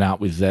I've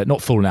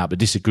but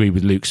disagree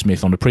with Luke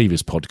Smith on a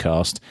previous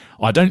podcast,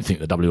 I don't think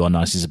the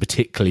W196 is a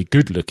particularly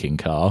good-looking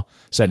car,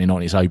 certainly not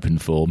in its open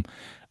form,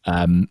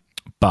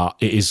 but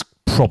it is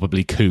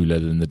probably cooler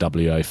than the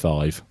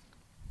W05.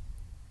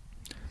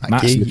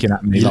 Matt's looking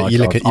at me you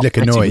look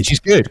annoyed. Which is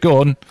good.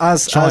 Go on.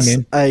 As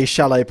a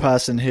shallow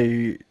person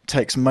who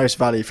takes most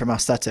value from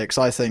aesthetics,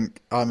 I think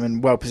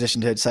I'm well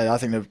positioned here to say I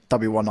think the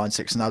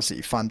W196 is an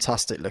absolutely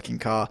fantastic looking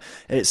car.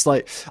 It's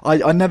like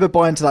I never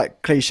buy into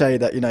that cliche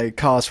that, you know,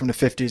 cars from the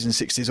 50s and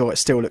 60s, it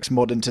still looks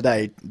modern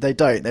today. They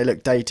don't. They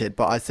look dated.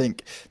 But I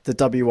think the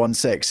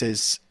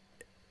W16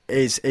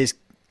 is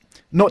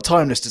not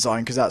timeless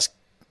design, because that's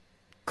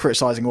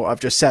criticising what I've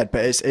just said.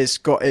 But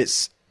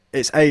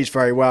it's aged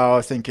very well.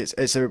 I think it's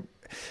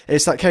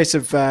that case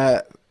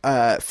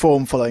of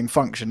form following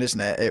function, isn't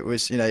it? It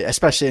was, you know,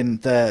 especially in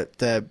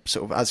the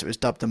sort of, as it was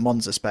dubbed, the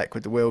Monza spec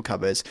with the wheel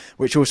covers,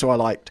 which also I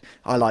liked.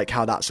 I like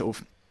how that sort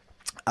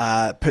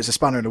of puts a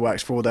spanner in the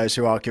works for all those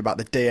who argue about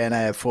the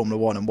DNA of Formula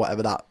One and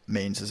whatever that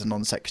means as a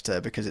non sequitur,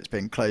 because it's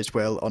been closed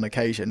wheel on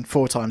occasion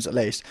 4 times at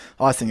least.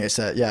 I think it's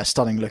a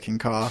stunning looking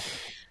car.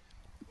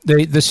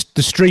 The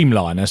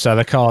Streamliner, so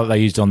the car that they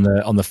used on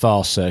the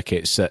fast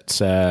circuits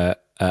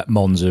at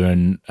Monza,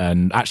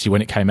 and actually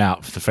when it came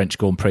out for the French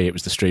Grand Prix, it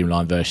was the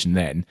streamlined version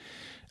then,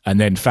 and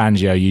then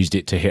Fangio used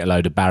it to hit a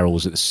load of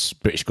barrels at the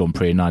British Grand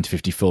Prix in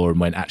 1954, and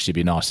went, actually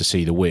be nice to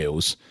see the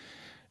wheels,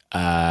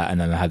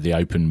 and then they had the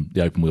open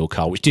wheel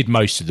car, which did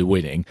most of the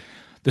winning.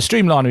 The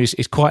Streamliner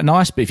is quite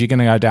nice, but if you're going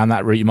to go down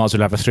that route, you might as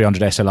well have a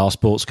 300 SLR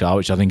sports car,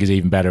 which I think is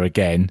even better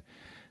again.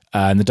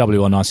 And the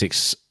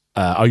W196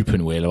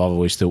 open wheel, I've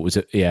always thought was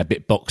a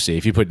bit boxy.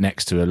 If you put it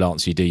next to a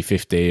Lancia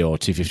D50 or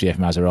 250F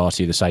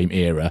Maserati of the same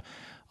era,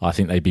 I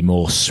think they'd be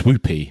more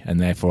swoopy and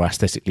therefore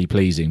aesthetically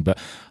pleasing. But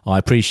I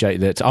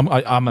appreciate that.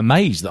 I'm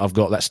amazed that I've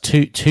got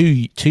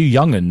two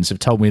young'uns have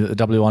told me that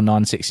the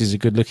W196 is a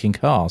good looking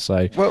car.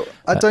 So, well,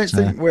 I don't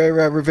think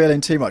we're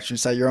revealing too much and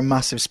say you're a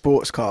massive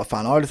sports car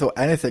fan. I would have thought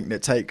anything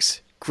that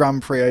takes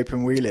Grand Prix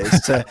open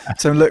wheelies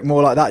to look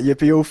more like that, you'd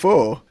be all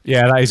for.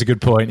 Yeah, that is a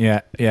good point.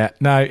 Yeah.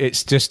 No,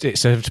 it's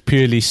a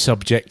purely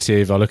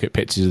subjective. I look at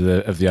pictures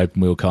of the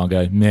open wheel car and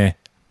go, meh.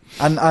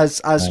 And as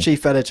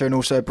chief editor and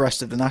also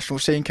abreast of the national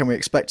scene, can we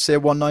expect to see a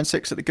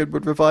 196 at the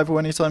Goodwood Revival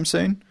anytime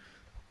soon?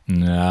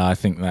 No, I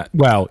think that...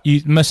 Well,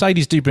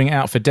 Mercedes do bring it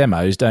out for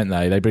demos, don't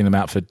they? They bring them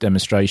out for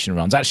demonstration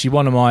runs. Actually,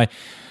 one of my...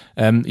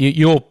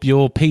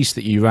 your piece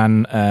that you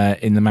ran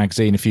in the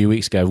magazine a few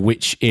weeks ago,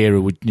 which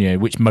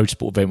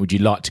motorsport event would you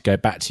like to go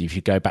back to if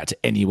you go back to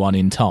anyone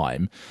in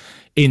time?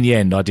 In the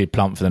end, I did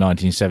plump for the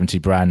 1970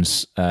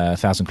 Brands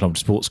 1,000-kilometre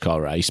sports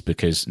car race,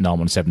 because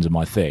 917s are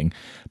my thing.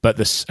 But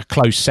a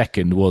close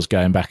second was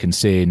going back and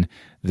seeing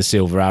the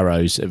Silver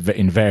Arrows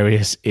in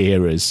various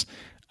eras.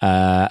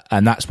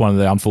 And that's one of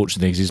the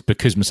unfortunate things, is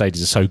because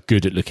Mercedes are so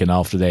good at looking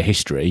after their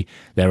history,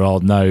 there are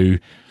no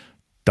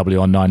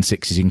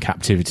W196s in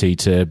captivity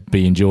to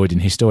be enjoyed in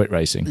historic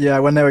racing. Yeah,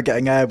 when they were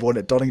getting airborne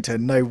at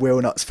Donington, no wheel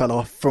nuts fell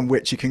off from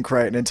which you can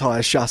create an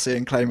entire chassis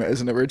and claim it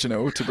as an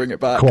original to bring it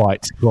back.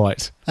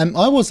 Quite.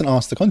 I wasn't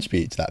asked to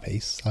contribute to that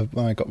piece.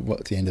 When I got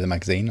to the end of the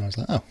magazine, I was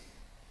like, oh,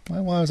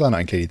 why was I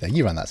not included there?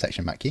 You ran that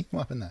section, Mackie.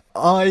 What happened there?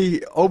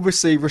 I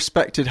obviously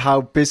respected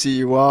how busy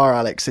you are,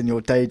 Alex, in your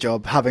day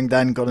job, having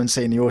then gone and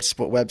seen the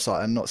Autosport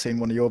website and not seen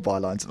one of your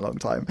bylines in a long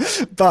time.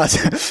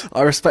 But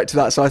I respected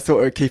that, so I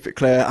thought I would keep it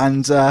clear.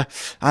 And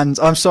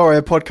I'm sorry,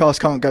 a podcast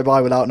can't go by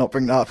without not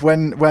bringing it up.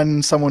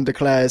 When someone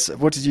declares,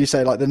 what did you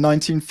say, like the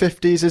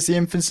 1950s is the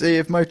infancy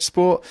of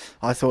motorsport?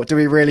 I thought, do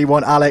we really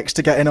want Alex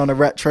to get in on a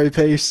retro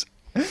piece?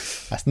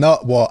 That's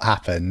not what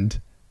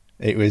happened.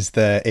 It was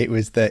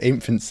the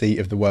infancy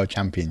of the World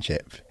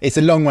Championship. It's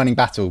a long running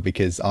battle,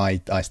 because I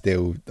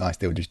still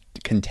just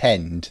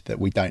contend that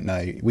we don't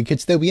know. We could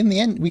still be in the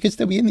end. We could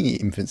still be in the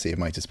infancy of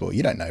motorsport.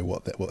 You don't know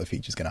what the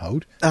future's going to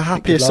hold. A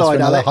happier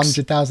side, Alex.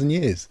 100,000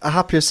 years. A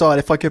happier side.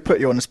 If I could put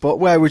you on the spot,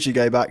 where would you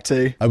go back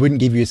to? I wouldn't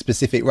give you a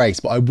specific race,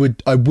 but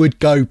I would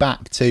go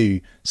back to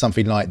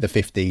something like the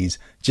 50s,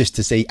 just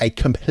to see a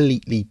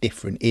completely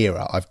different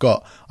era. I've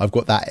got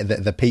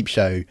that the Peep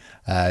Show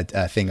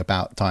thing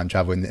about time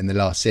travel in the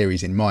last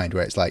series in mind,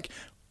 where it's like,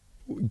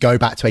 go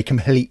back to a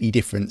completely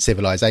different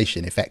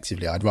civilization.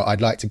 Effectively,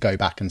 I'd like to go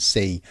back and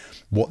see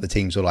what the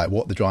teams were like,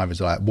 what the drivers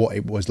were like, what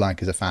it was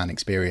like as a fan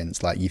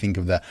experience. Like, you think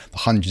of the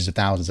hundreds of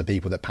thousands of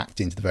people that packed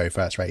into the very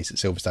first race at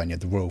Silverstone. You had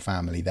the royal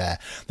family there.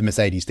 The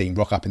Mercedes team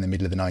rock up in the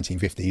middle of the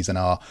 1950s and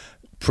are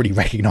pretty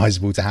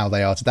recognisable to how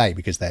they are today,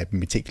 because they're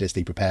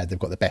meticulously prepared. They've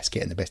got the best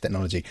kit and the best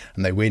technology,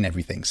 and they win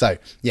everything. So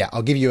yeah,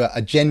 I'll give you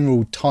a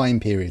general time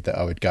period that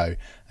I would go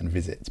and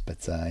visit,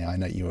 but I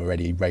know you're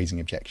already raising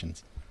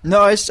objections.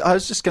 No, I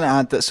was just going to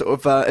add that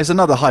sort of is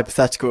another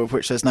hypothetical of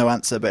which there's no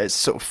answer, but it's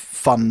sort of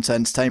fun to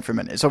entertain for a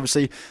minute. It's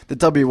obviously the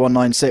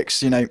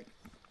W196,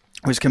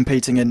 was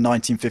competing in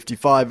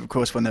 1955, of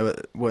course, when there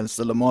was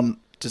the Le Mans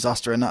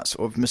disaster, and that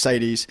sort of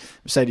Mercedes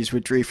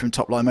withdrew from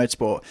Top Line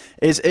Motorsport,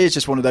 is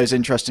just one of those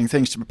interesting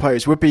things to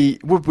propose. Would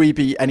we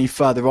be any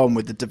further on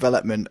with the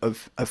development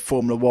of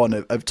Formula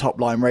One, of Top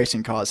Line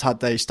racing cars, had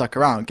they stuck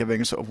around,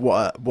 giving sort of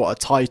what a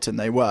titan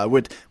they were?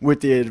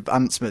 Would the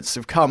advancements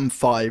have come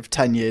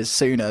 5-10 years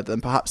sooner than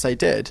perhaps they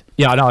did?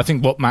 Yeah, no, I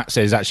think what Matt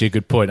says is actually a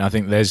good point. I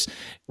think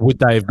would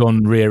they have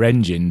gone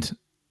rear-engined,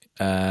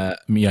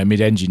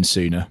 mid-engine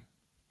sooner?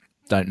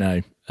 Don't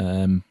know.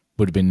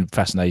 Would have been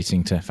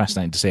fascinating to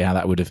see how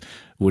that would have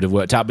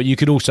worked out. But you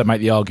could also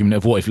make the argument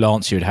of what if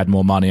Lancia had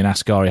more money and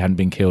Ascari hadn't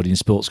been killed in a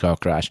sports car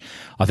crash.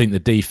 I think the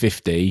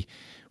D50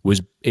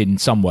 was in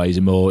some ways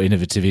a more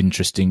innovative,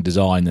 interesting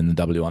design than the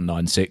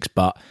W196.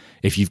 But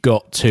if you've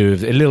got a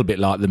little bit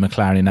like the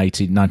McLaren in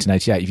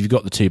 1988, if you've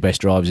got the two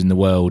best drivers in the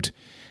world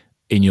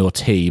in your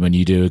team and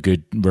you do a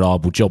good,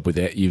 reliable job with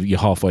it, you're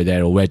halfway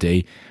there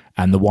already.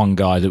 And the one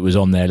guy that was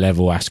on their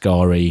level,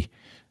 Ascari,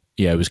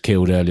 was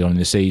killed early on in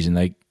the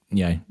season.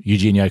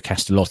 Eugenio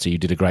Castellotti, who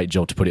did a great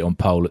job to put it on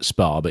pole at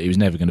Spa, but he was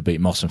never going to beat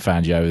Moss and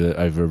Fangio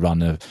over a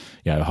run of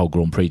a whole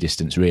Grand Prix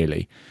distance,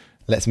 really.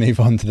 Let's move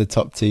on to the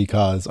top two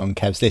cars on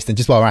Kev's list. And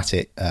just while we're at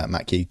it,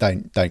 Matt Q,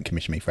 don't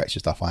commission me for extra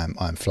stuff. I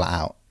am flat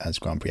out as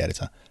Grand Prix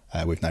editor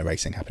with no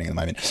racing happening at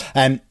the moment.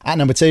 At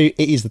number 2,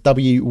 it is the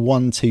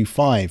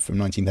W125 from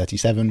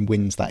 1937,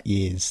 wins that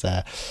year's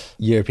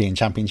European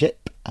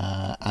Championship.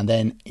 And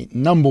then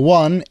number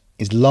 1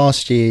 is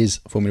last year's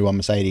Formula One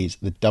Mercedes,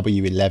 the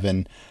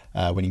W11,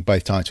 winning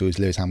both titles.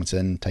 Lewis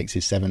Hamilton takes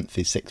his 7th,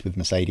 his 6th with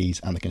Mercedes,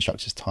 and the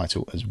Constructors'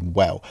 title as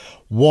well.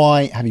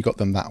 Why have you got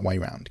them that way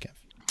round,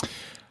 Kev?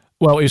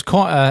 Well, it was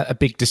quite a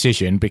big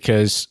decision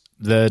because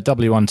the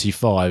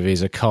W125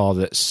 is a car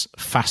that's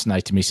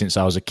fascinated me since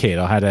I was a kid.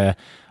 I had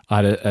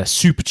a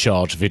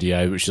supercharged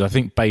video, which is, I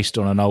think, based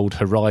on an old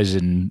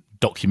Horizon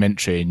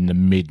documentary in the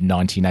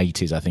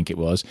mid-1980s, I think it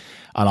was.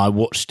 And I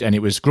watched, and it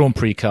was Grand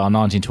Prix car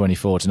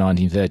 1924 to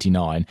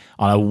 1939, and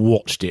I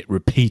watched it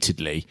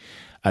repeatedly.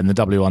 And the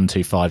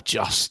W125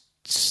 just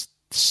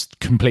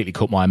completely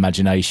caught my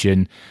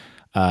imagination.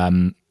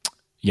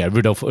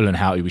 Rudolf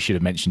Uhlenhaut, who we should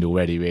have mentioned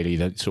already, really,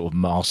 the sort of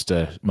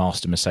master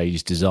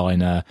Mercedes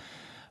designer,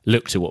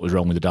 looked at what was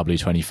wrong with the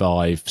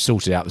W25,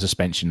 sorted out the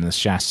suspension and the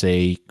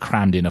chassis,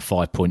 crammed in a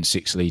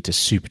 5.6 litre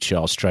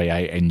supercharged straight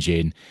 8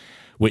 engine,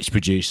 which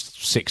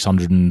produced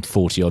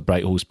 640 odd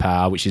brake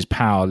horsepower, which is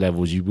power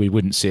levels we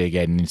wouldn't see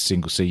again in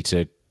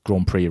single-seater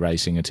Grand Prix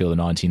racing until the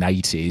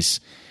 1980s.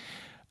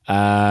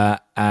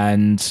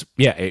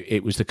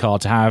 It was the car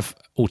to have.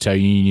 Auto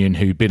Union,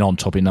 who'd been on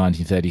top in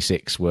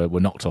 1936, were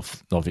knocked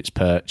off its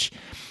perch.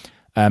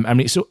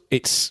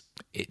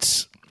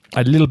 It's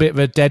a little bit of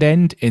a dead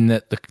end in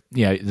that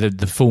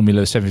the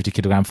Formula 750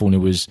 kilogram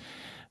Formula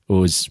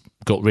was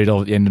got rid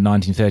of at the end of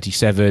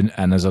 1937,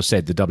 and as I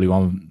said, the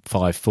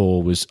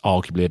W154 was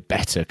arguably a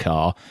better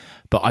car.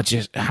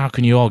 But how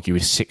can you argue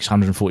with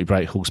 640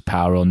 brake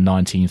horsepower on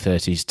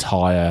 1930s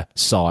tyre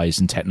size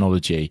and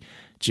technology?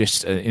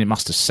 It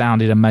must have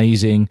sounded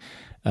amazing.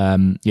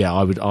 I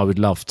would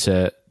love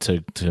to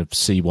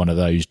see one of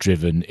those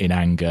driven in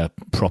anger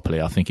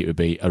properly. I think it would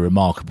be a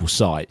remarkable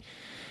sight.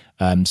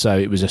 So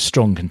it was a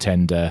strong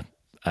contender.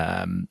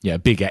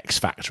 Big X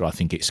factor, I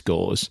think it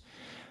scores.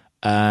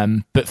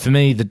 But for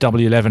me, the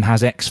W11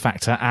 has X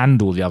factor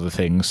and all the other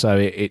things. So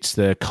it's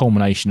the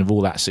culmination of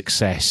all that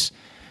success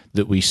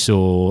that we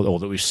saw, or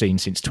that we've seen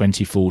since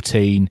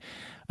 2014.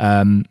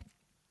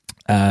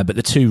 But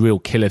the two real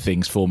killer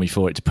things for me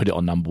for it to put it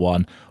on number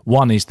 1.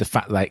 One is the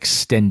fact that they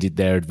extended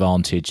their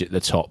advantage at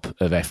the top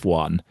of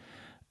F1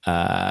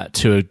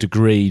 to a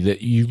degree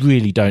that you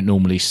really don't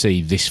normally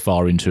see this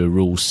far into a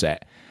rule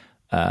set.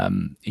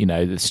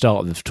 The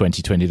start of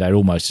 2020, they're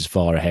almost as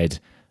far ahead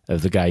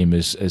of the game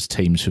as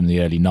teams from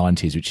the early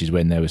 90s, which is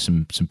when there were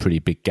some pretty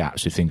big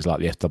gaps with things like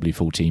the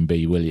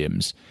FW14B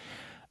Williams.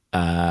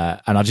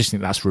 And I just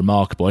think that's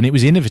remarkable. And it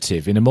was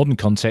innovative. In a modern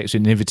context,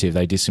 innovative.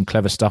 They did some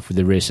clever stuff with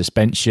the rear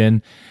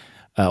suspension.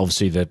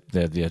 Obviously,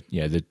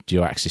 the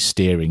dual-axis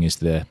steering is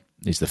the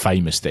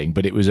famous thing.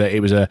 But it was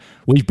a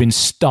we've been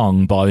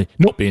stung by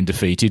not being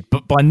defeated,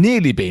 but by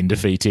nearly being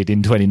defeated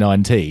in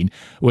 2019.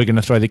 We're going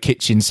to throw the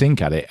kitchen sink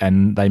at it,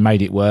 and they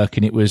made it work,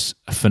 and it was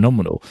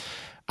phenomenal.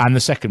 And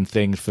the second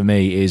thing for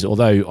me is,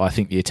 although I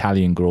think the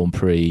Italian Grand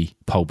Prix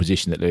pole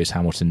position that Lewis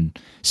Hamilton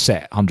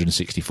set,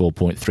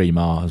 164.3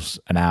 miles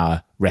an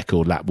hour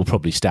record lap, will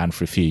probably stand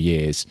for a few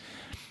years.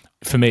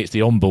 For me, it's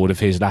the onboard of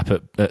his lap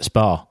at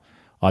Spa.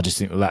 I just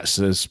think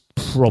that's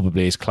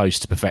probably as close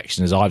to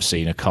perfection as I've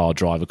seen a car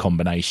driver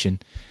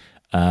combination.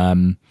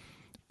 The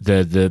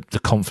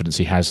confidence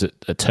he has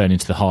at turning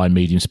to the high and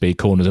medium speed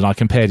corners, and I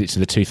compared it to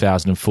the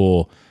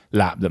 2004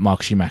 lap that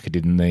Michael Schumacher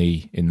did in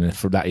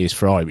that year's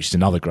Ferrari, which is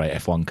another great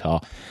F1 car,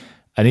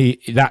 and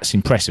that's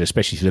impressive,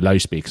 especially through the low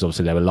speed, because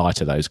obviously they were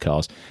lighter, those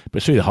cars.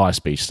 But through the high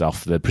speed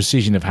stuff, the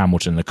precision of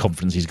Hamilton, the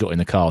confidence he's got in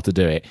the car to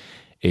do it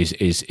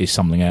is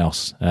something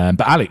else.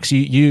 But Alex,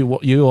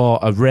 you are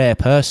a rare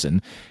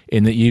person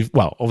in that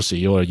obviously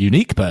you're a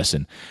unique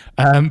person,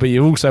 but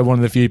you're also one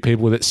of the few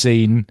people that's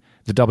seen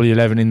the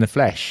W11 in the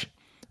flesh.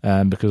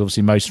 because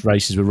obviously most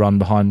races were run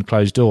behind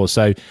closed doors.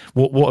 So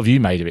what have you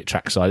made of it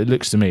trackside? It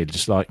looks to me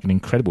just like an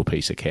incredible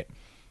piece of kit.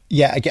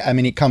 Yeah, I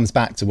mean, it comes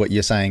back to what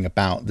you're saying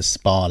about the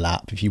Spa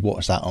lap. If you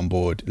watch that on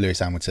board, Lewis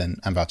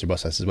Hamilton and Valtteri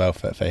Bottas as well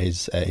for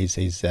his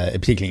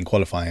particularly in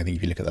qualifying, I think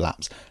if you look at the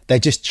laps, they're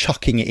just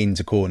chucking it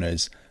into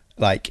corners.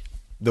 Like,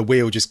 the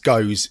wheel just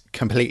goes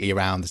completely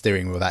around the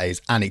steering wheel, that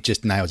is, and it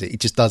just nails it. It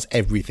just does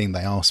everything they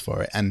ask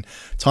for it. And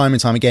time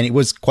again, it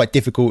was quite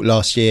difficult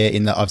last year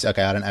in that, obviously,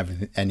 okay, I don't have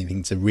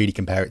anything to really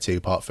compare it to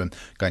apart from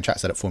going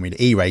trackside at Formula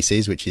E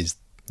races, which is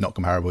not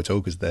comparable at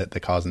all because the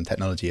cars and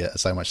technology are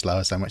so much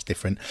slower, so much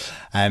different.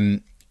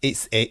 But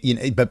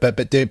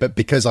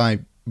because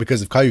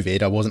of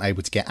COVID, I wasn't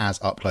able to get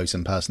as up close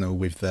and personal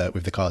with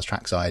the cars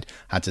trackside.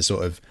 Had to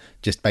sort of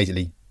just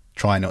basically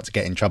try not to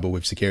get in trouble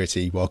with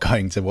security while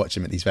going to watch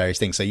them at these various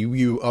things. So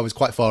I was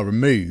quite far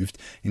removed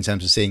in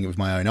terms of seeing it with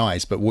my own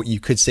eyes. But what you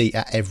could see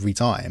at every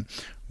time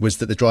was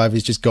that the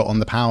drivers just got on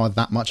the power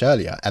that much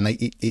earlier, and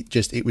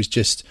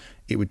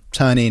it would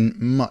turn in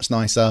much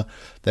nicer.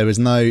 There was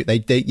no,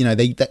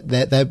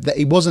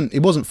 it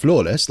wasn't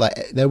flawless.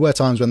 Like, there were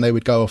times when they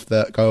would go off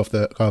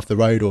the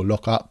road or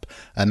lock up,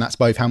 and that's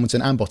both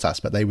Hamilton and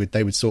Bottas. But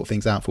they would sort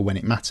things out for when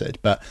it mattered.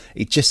 But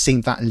it just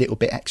seemed that little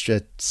bit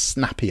extra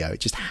snappier.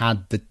 It just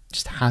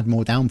had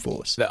more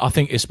downforce. I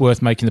think it's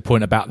worth making the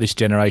point about this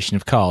generation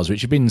of cars,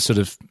 which have been sort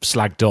of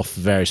slagged off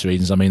for various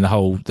reasons. I mean,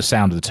 the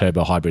sound of the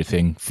turbo hybrid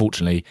thing,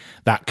 fortunately,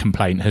 that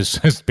complaint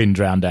has been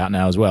drowned out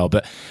now as well.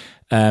 But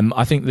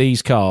I think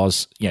these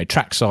cars,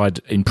 trackside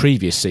in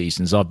previous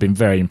seasons, I've been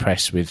very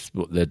impressed with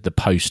what the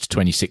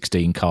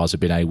post-2016 cars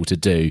have been able to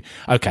do.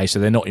 Okay, so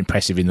they're not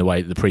impressive in the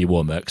way that the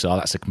pre-war Mercs are.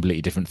 That's a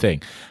completely different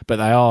thing. But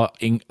they are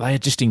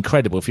just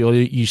incredible. If you're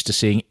used to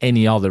seeing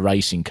any other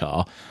racing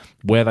car,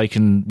 where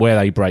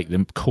they break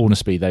them, corner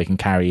speed they can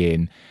carry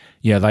in,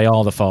 they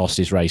are the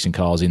fastest racing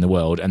cars in the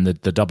world, and the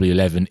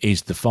W11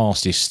 is the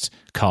fastest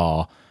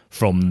car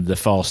from the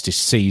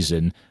fastest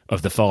season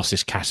of the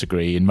fastest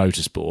category in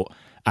motorsport,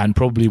 and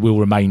probably will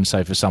remain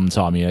so for some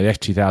time. The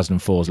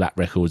F2004's lap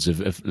records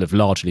have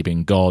largely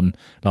been gone,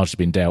 largely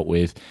been dealt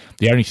with.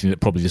 The only thing that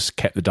probably just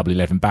kept the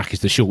W11 back is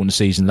the shortened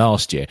season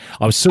last year.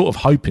 I was sort of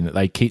hoping that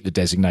they'd keep the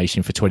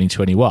designation for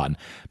 2021,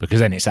 because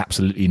then it's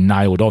absolutely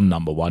nailed on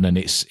number one, and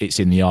it's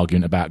in the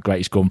argument about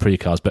greatest Grand Prix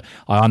cars. But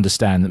I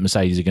understand that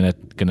Mercedes are going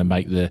to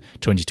make the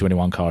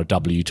 2021 car a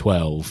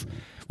W12,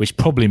 which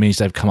probably means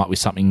they've come up with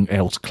something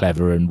else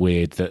clever and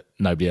weird that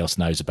nobody else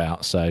knows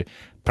about. So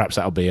perhaps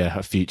that'll be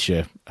a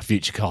future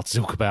car to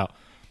talk about.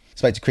 I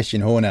spoke to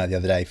Christian Horner the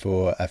other day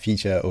for a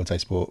Future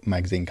Autosport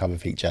magazine cover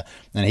feature,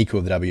 and he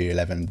called the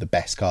W11 the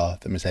best car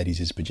that Mercedes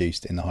has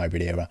produced in the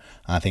hybrid era.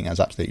 And I think that's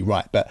absolutely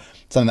right. But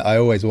something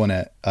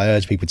that I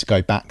urge people to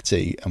go back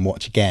to and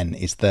watch again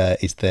is at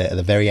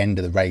the very end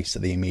of the race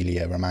at the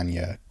Emilia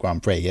Romagna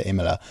Grand Prix at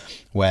Imola,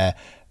 where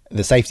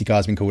the safety car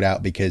has been called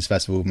out because,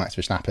 first of all, Max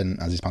Verstappen,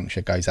 as his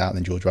puncture, goes out, and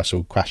then George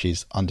Russell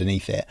crashes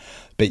underneath it.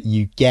 But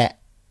you get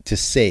to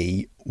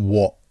see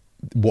what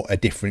a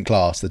different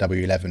class the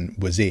W11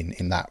 was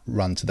in that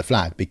run to the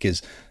flag,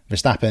 because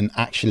Verstappen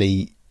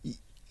actually,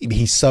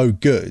 he's so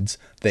good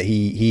that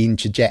he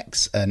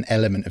interjects an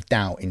element of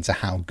doubt into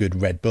how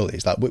good Red Bull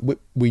is. Like,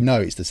 we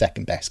know it's the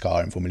second best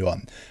car in Formula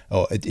One,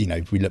 or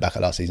if we look back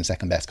at last season,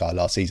 second best car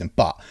last season,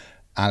 but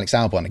Alex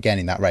Albon, again,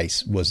 in that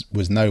race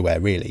was nowhere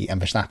really,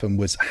 and Verstappen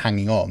was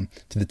hanging on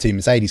to the two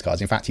Mercedes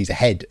cars. In fact, he's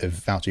ahead of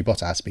Valtteri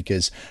Bottas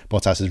because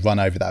Bottas has run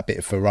over that bit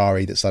of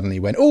Ferrari that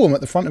suddenly went, I'm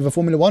at the front of a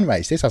Formula One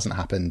race. This hasn't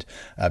happened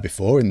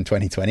before in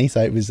 2020,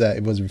 so it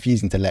was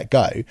refusing to let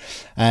go.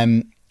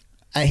 And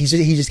he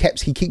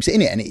keeps it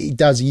in it, and it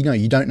does.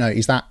 You don't know,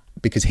 is that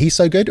because he's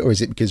so good, or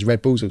is it because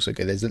Red Bull's also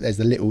good? There's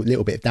a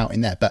little bit of doubt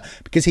in there, but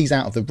because he's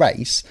out of the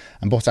race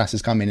and Bottas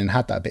has come in and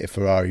had that bit of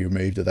Ferrari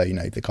removed, although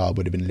the car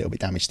would have been a little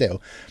bit damaged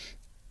still,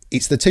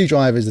 it's the two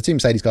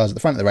Mercedes cars at the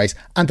front of the race,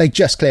 and they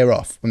just clear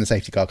off when the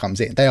safety car comes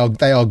in. They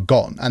are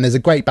gone, and there's a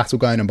great battle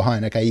going on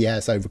behind. Okay, yeah,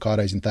 so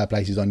Ricciardo's in third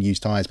place, he's on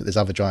used tyres, but there's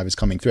other drivers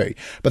coming through,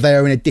 but they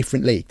are in a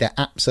different league. They're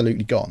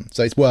absolutely gone.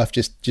 So it's worth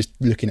just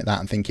looking at that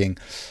and thinking,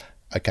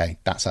 okay,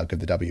 that's how good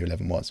the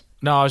W11 was.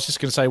 No, I was just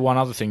going to say one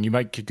other thing. You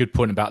make a good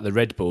point about the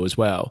Red Bull as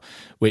well,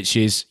 which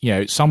is,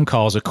 some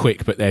cars are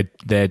quick, but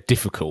they're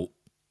difficult,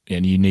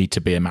 and you need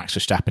to be a Max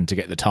Verstappen to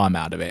get the time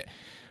out of it.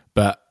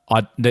 But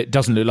it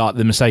doesn't look like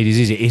the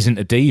Mercedes it isn't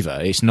a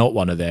diva. It's not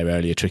one of their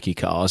earlier tricky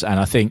cars. And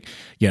I think,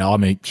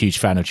 I'm a huge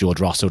fan of George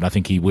Russell, and I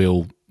think he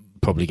will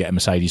probably get a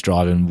Mercedes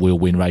drive and will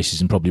win races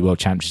and probably world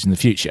championships in the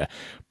future.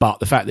 But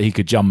the fact that he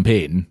could jump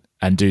in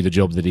and do the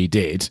job that he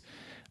did,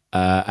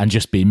 and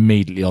just be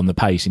immediately on the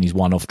pace in his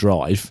one-off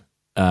drive,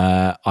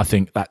 I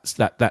think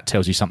that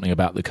tells you something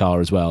about the car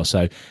as well.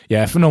 So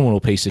yeah, a phenomenal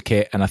piece of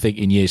kit, and I think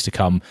in years to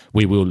come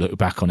we will look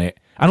back on it.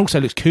 And also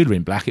it looks cooler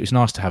in black. It was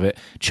nice to have it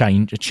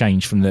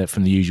change from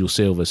the usual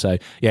silver. So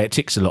yeah, it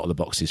ticks a lot of the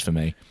boxes for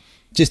me.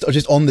 Just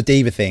on the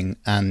diva thing,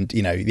 and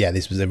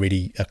this was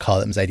a car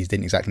that Mercedes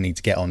didn't exactly need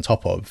to get on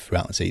top of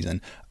throughout the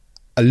season.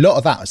 A lot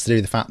of that was to do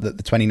with the fact that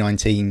the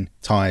 2019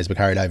 tyres were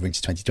carried over into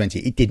 2020.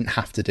 It didn't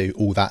have to do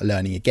all that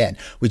learning again,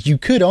 which you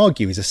could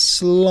argue is a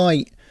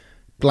slight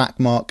black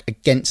mark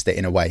against it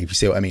in a way, if you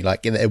see what I mean.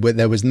 Like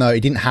there was no, it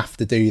didn't have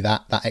to do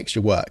that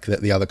extra work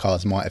that the other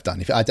cars might have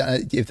done.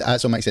 If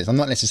that's what makes sense. I'm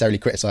not necessarily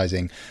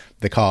criticising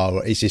the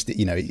car. It's just that,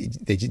 you know,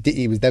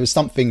 there was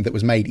something that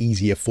was made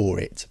easier for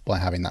it by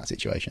having that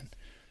situation.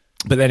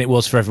 But then it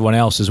was for everyone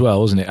else as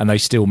well, wasn't it? And they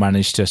still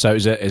managed to. So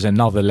it was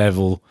another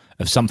level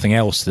of something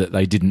else that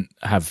they didn't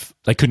have.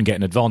 They couldn't get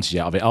an advantage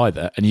out of it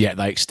either, and yet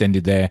they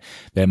extended their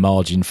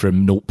margin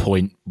from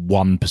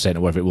 0.1%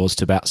 or whatever it was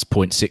to about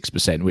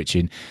 0.6%, which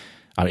it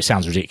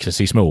sounds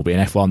ridiculously small, but in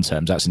F1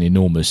 terms, that's an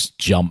enormous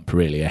jump,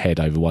 really, ahead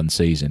over one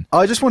season.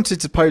 I just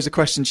wanted to pose a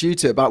question to you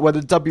two about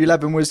whether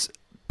W11 was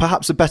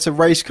perhaps a better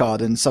race car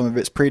than some of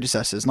its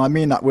predecessors. And I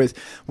mean that with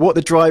what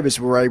the drivers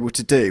were able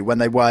to do when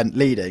they weren't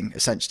leading,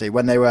 essentially.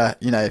 When they were,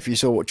 you know, if you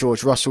saw what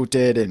George Russell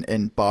did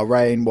in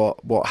Bahrain,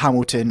 what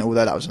Hamilton,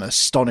 although that was an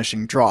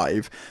astonishing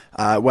drive,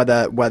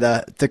 whether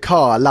the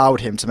car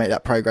allowed him to make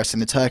that progress in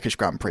the Turkish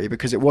Grand Prix,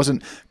 because it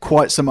wasn't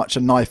quite so much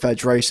a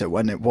knife-edge racer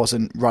when it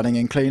wasn't running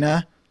in clean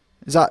air.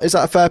 Is that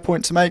a fair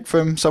point to make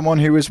from someone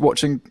who was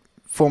watching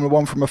Formula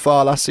One from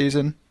afar last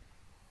season?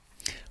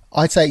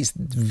 I'd say it's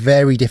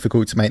very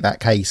difficult to make that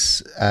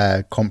case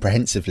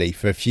comprehensively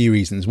for a few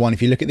reasons. One,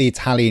 if you look at the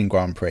Italian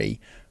Grand Prix,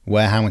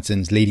 where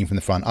Hamilton's leading from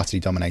the front, utterly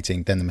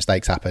dominating, then the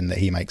mistakes happen that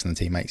he makes and the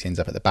teammates, he ends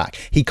up at the back.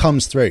 He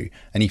comes through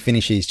and he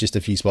finishes just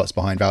a few spots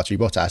behind Valtteri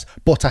Bottas.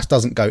 Bottas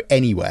doesn't go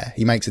anywhere.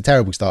 He makes a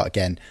terrible start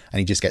again and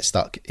he just gets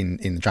stuck in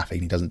the traffic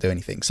and he doesn't do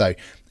anything. So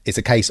it's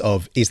a case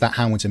of, is that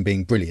Hamilton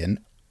being brilliant,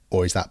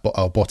 or is that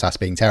Bottas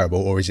being terrible,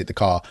 or is it the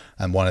car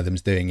and one of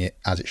them's doing it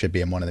as it should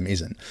be and one of them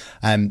isn't?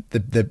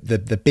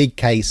 The big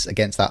case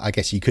against that, I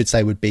guess you could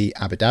say, would be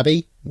Abu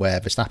Dhabi, where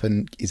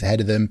Verstappen is ahead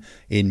of them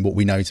in what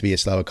we know to be a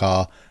slower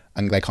car,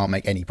 and they can't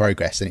make any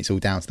progress, and it's all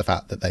down to the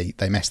fact that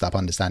they messed up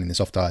understanding the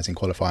soft tyres in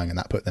qualifying, and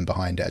that put them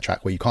behind at a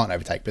track where you can't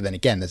overtake. But then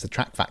again, there's a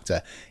track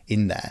factor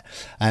in there.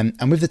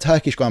 And with the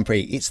Turkish Grand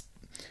Prix,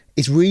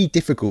 it's really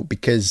difficult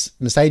because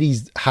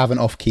Mercedes have an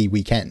off-key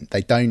weekend.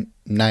 They don't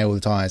nail the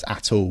tyres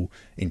at all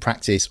in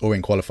practice or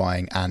in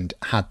qualifying, and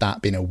had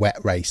that been a wet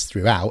race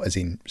throughout, as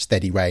in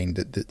steady rain,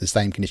 the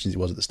same conditions it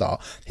was at the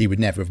start, he would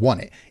never have won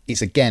it.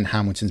 It's again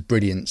Hamilton's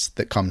brilliance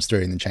that comes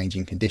through in the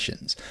changing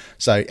conditions.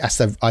 So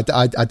I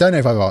don't know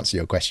if I've answered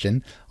your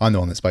question. I'm the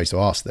one that's supposed to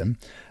ask them.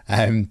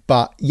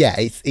 But yeah,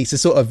 it's a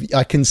sort of,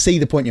 I can see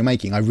the point you're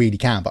making, I really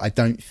can, but I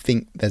don't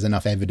think there's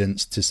enough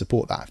evidence to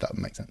support that, if that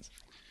would make sense.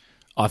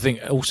 I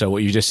think also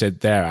what you just said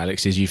there,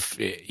 Alex, is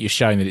you're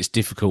showing that it's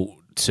difficult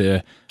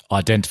to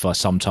identify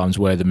sometimes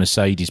where the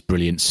Mercedes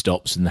brilliance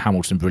stops and the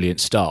Hamilton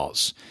brilliance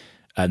starts.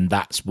 And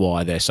that's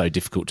why they're so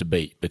difficult to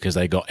beat, because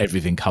they got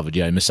everything covered.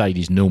 You know,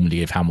 Mercedes normally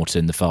give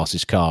Hamilton the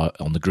fastest car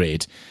on the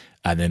grid,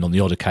 and then on the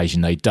odd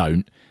occasion they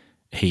don't.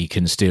 He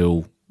can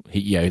still,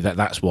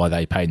 that's why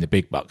they pay him the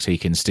big bucks. He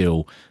can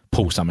still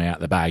pull something out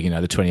of the bag. You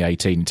know, the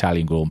 2018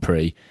 Italian Grand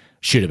Prix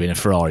should have been a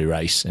Ferrari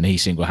race, and he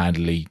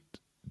single-handedly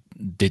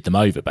did them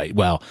over. But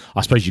well,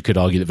 I suppose you could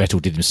argue that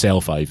Vettel did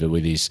himself over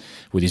with his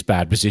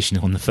bad position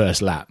on the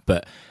first lap.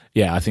 But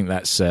yeah, I think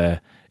that's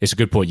it's a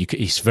good point.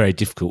 It's very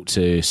difficult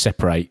to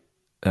separate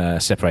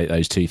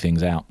those two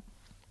things out.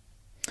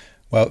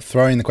 Well,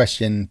 throwing the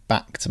question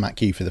back to Matt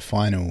Q for the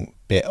final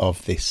bit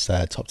of this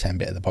top 10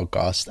 bit of the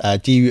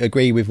podcast, do you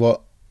agree with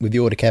the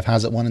order Kev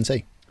has at 1 and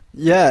 2?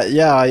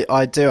 Yeah,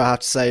 I do. I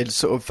have to say,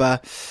 sort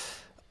of.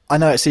 I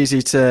know it's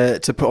easy to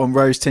put on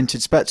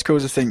rose-tinted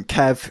spectacles. I think,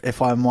 Kev,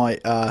 if I might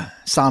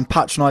sound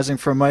patronising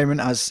for a moment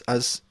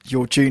as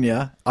your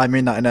junior, I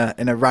mean that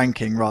in a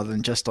ranking rather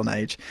than just on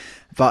age.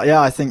 But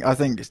yeah, I think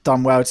it's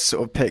done well to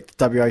sort of pick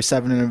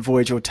W07 and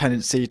avoid your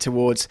tendency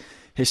towards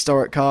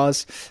historic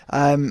cars.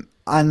 And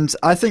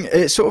I think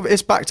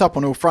it's backed up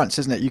on all fronts,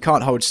 isn't it? You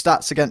can't hold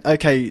stats against.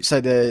 Okay, so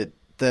the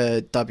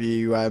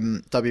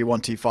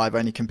W125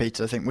 only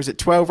competed, I think, was it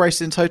 12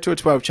 races in total, or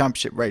 12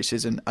 championship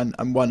races, and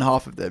won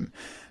half of them.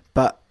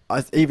 But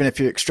even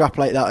if you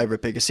extrapolate that over a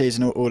bigger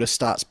season, all the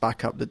stats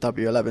back up the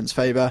W11's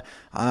favour.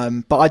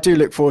 But I do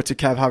look forward to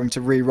Kev having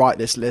to rewrite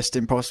this list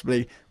in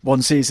possibly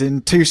 1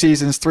 season, 2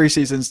 seasons, 3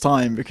 seasons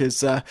time,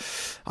 because I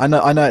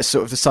know it's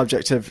sort of the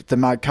subject of the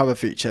Mag cover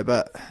feature,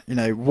 but you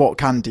know what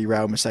can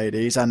derail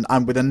Mercedes, and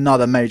with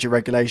another major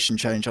regulation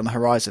change on the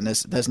horizon,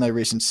 there's no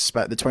reason to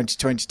suspect the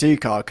 2022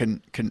 car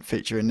couldn't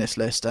feature in this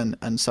list,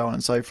 and so on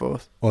and so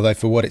forth. Although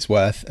for what it's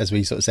worth, as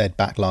we sort of said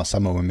back last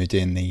summer when we were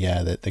doing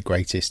the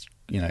greatest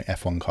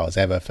F1 cars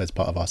ever as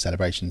part of our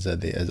celebrations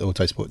as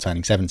Autosport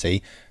turning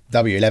 70,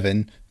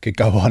 W11 could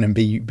go on and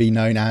be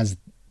known as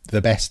the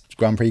best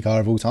Grand Prix car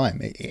of all time.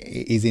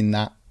 It is in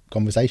that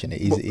conversation.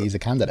 It is a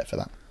candidate for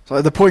that.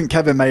 So the point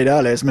Kevin made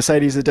earlier is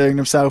Mercedes are doing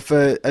themselves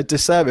a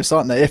disservice,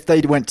 aren't they? If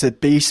they went to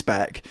B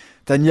spec,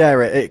 then yeah,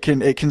 it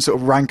can sort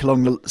of rank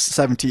along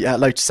the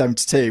Lotus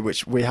 72,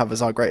 which we have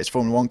as our greatest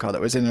Formula One car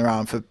that was in and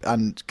around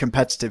and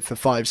competitive for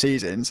 5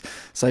 seasons.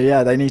 So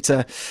yeah, they need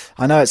to.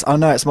 I know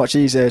it's much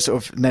easier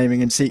sort of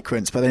naming in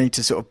sequence, but they need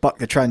to sort of buck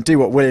the trend, do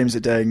what Williams are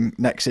doing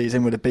next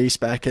season with a B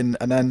spec, and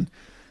then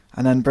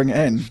bring it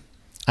in.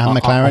 And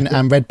McLaren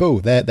and Red Bull,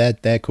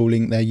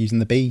 they're using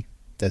the B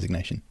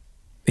designation.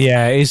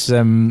 Yeah, it is.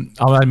 I mean,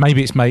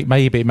 maybe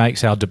it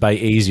makes our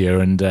debate easier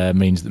and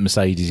means that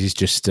Mercedes is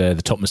just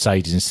the top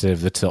Mercedes instead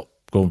of the top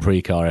Grand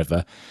Prix car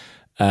ever.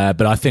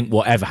 But I think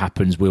whatever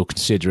happens, we'll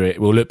consider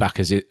it. We'll look back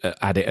at it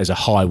as a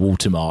high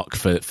watermark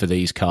for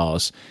these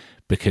cars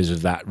because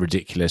of that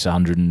ridiculous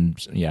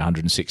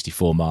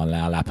 164 mile an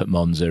hour lap at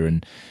Monza,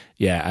 and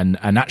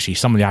actually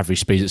some of the average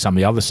speeds at some of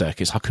the other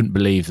circuits. I couldn't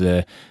believe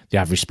the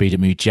average speed at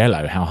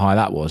Mugello, how high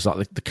that was.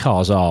 Like the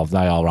cars are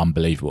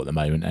unbelievable at the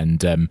moment,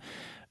 and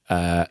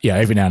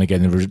every now and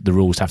again the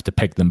rules have to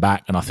peg them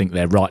back, and I think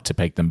they're right to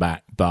peg them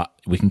back. But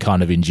we can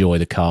kind of enjoy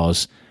the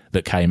cars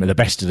that came at the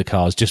best of the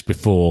cars just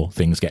before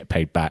things get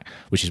pegged back,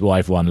 which is why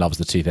everyone loves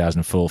the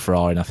 2004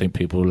 Ferrari, and I think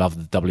people love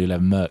the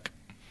W11 Merc.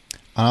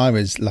 And I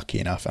was lucky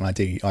enough, and I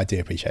do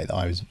appreciate that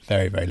I was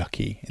very, very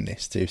lucky in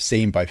this to have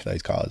seen both of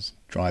those cars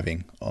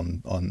driving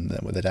on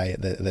the day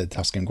at the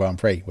Tuscan Grand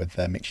Prix with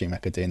Mick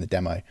Schumacher doing the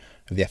demo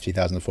of the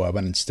F2004. I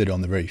went and stood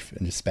on the roof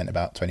and just spent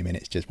about 20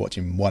 minutes just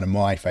watching one of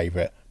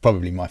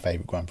probably my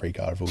favourite Grand Prix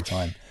car of all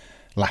time,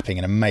 lapping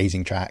an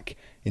amazing track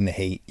in the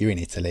heat. You're in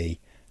Italy.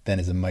 Then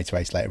there's a motor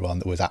race later on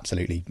that was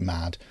absolutely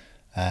mad.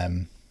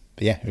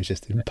 But yeah, it was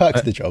just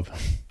perks of the job.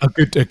 A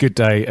good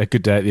day at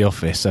the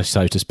office,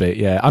 so to speak.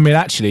 Yeah, I mean,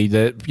 actually,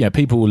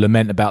 people will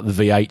lament about the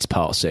V8s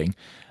passing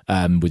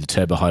with the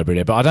turbo hybrid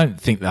here, but I don't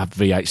think that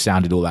V8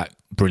 sounded all that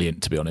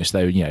brilliant, to be honest.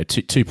 They were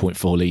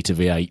 2.4 litre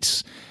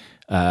V8s,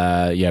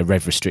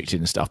 rev restricted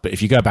and stuff. But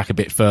if you go back a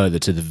bit further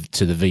to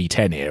the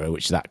V10 era,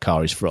 which that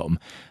car is from,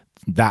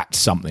 that's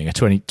something. A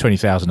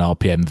 20,000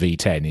 RPM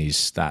V10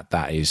 is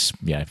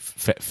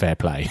fair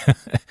play.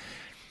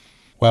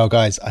 Well,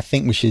 guys, I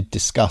think we should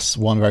discuss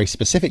one very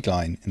specific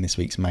line in this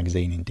week's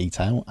magazine in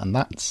detail, and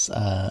that's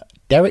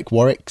Derek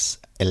Warwick's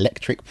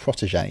Electric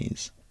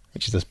Protégés,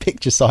 which is a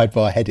picture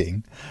sidebar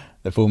heading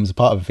that forms a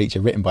part of a feature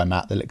written by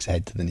Matt that looks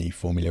ahead to the new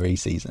Formula E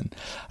season.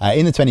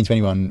 In the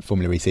 2021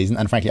 Formula E season,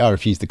 and frankly, I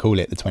refuse to call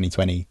it the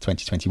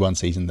 2020-2021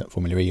 season that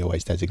Formula E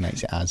always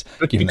designates it as.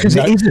 Because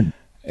it isn't.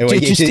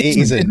 It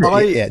isn't.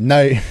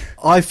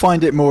 I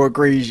find it more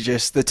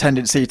egregious, the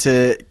tendency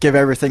to give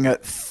everything a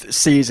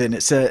season.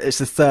 It's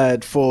the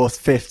third, fourth,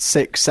 fifth,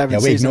 sixth,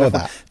 seventh season.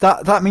 Ignore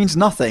that. That means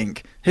nothing.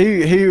 Who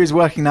is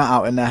working that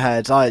out in their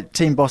heads?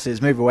 Team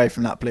bosses, move away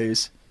from that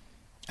blues.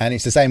 And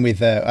it's the same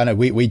with I know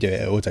we do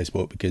it at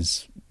Autosport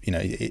because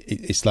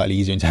it's slightly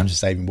easier in terms of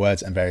saving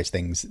words and various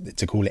things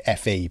to call it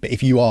FE. But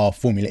if you are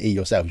Formula E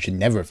yourself, you should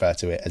never refer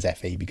to it as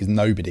FE because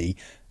nobody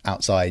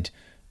outside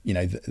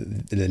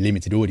the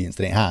limited audience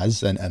that it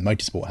has and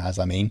motorsport has,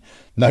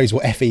 knows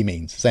what FE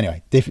means. So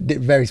anyway,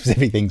 very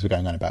specific things we're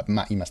going on about.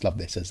 Matt, you must love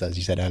this, as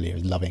you said earlier,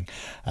 is loving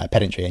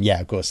pedantry. And yeah,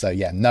 of course. So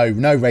yeah,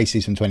 no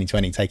races from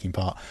 2020 taking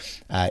part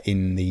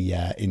in the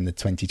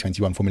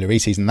 2021 Formula E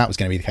season. That was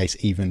going to be the case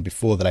even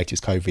before the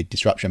latest COVID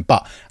disruption.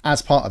 But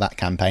as part of that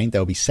campaign,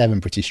 there will be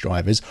 7 British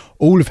drivers,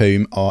 all of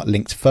whom are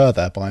linked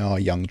further by our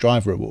Young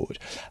Driver Award.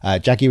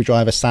 Jaguar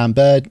driver Sam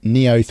Bird,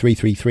 Neo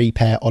 333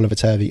 pair Oliver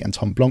Turvey and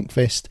Tom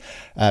Blomqvist,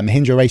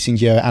 Mahindra Racing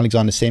duo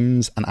Alexander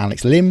Sims and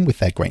Alex Lim with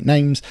their great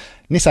names,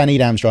 Nissan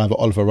Edam's driver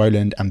Oliver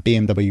Rowland and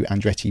BMW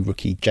Andretti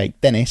rookie Jake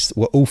Dennis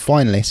were all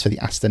finalists for the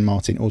Aston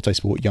Martin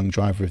Autosport Young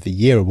Driver of the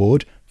Year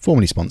award,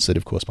 formerly sponsored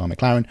of course by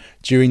McLaren,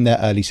 during their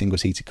early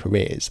single-seater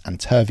careers, and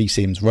Turvey,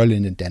 Sims,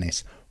 Rowland and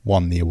Dennis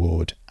won the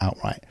award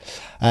outright.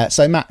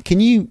 So Matt,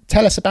 can you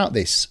tell us about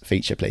this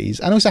feature please,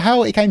 and also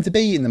how it came to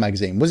be in the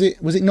magazine? Was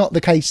it not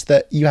the case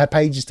that you had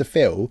pages to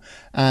fill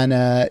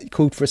and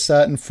called for a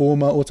certain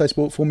former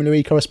Autosport Formula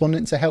E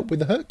correspondent to help with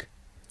the hook?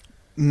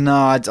 No,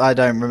 I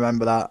don't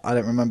remember that.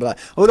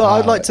 Although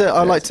I'd like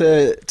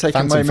to take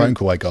a moment. Phone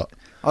call I got.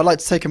 I'd like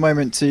to take a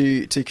moment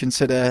to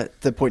consider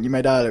the point you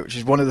made earlier, which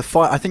is one of the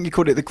I think you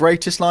called it the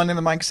greatest line in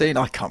the magazine.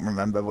 I can't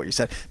remember what you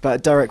said,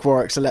 but Derek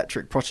Warwick's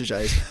Electric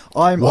Protégés.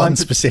 I'm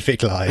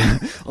specific line.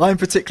 I'm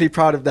particularly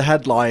proud of the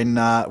headline,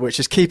 which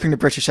is keeping the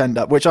British end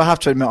up, which I have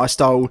to admit I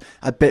stole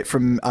a bit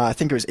from, I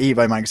think it was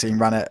Evo magazine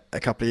ran it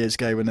a couple of years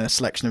ago in a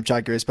selection of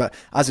Jaguars. But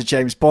as a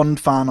James Bond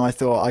fan, I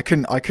thought I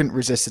couldn't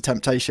resist the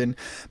temptation.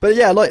 But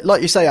yeah,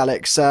 like you say,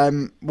 Alex,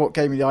 what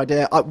gave me the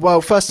idea? Well,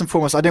 first and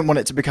foremost, I didn't want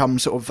it to become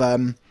sort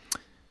of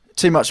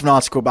too much of an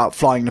article about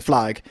flying the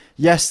flag.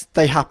 Yes,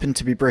 they happen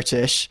to be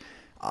British.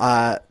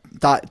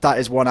 That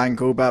is one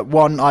angle, but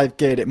one, I've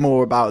geared it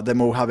more about them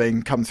all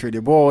having come through the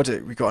award.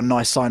 We got a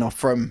nice sign off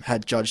from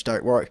head judge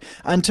Derek Warwick,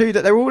 and two,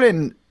 that they're all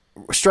in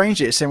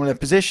strangely a similar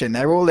position.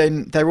 They're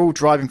all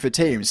driving for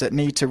teams that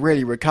need to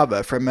really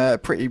recover from a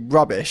pretty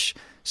rubbish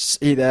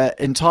either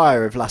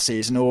entire of last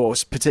season or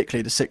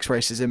particularly the 6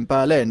 races in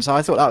Berlin. So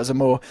I thought that was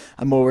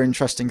a more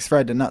interesting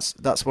thread, and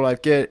that's what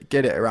I've geared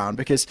it around,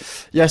 because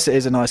yes, it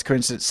is a nice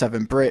coincidence,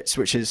 7 Brits,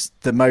 which is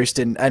the most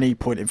in any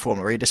point in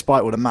Formula E,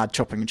 despite all the mad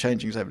chopping and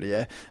changings over the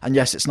year. And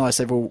yes, it's nice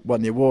they've all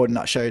won the award, and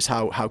that shows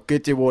how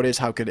good the award is,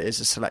 how good it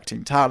is at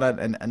selecting talent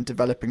and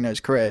developing those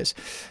careers.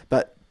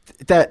 But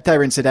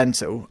they're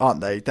incidental,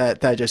 aren't they?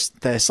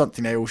 They're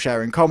something they all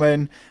share in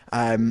common.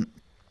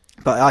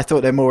 But I thought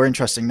their more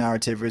interesting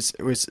narrative was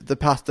the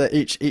path that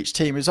each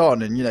team is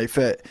on, and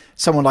for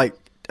someone like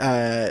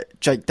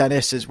Jake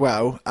Dennis as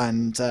well,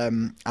 and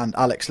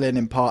Alex Lynn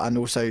in part, and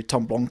also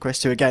Tom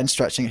Blomqvist, who again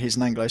stretching his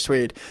an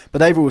Anglo-Swede, but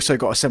they've also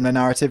got a similar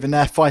narrative, and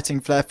they're fighting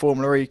for their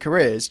Formula E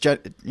careers.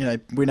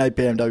 We know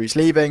BMW's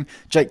leaving.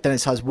 Jake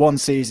Dennis has one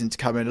season to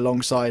come in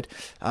alongside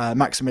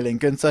Maximilian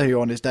Günther,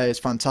 who on his day is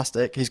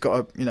fantastic. He's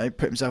got to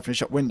put himself in a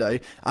shop window,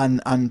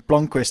 and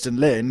Blomqvist and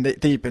Lynn,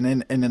 they've been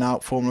in and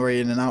out Formula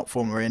E,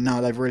 and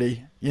now they've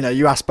really,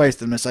 you ask both of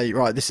them and say,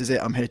 right, this is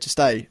it, I'm here to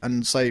stay.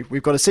 And so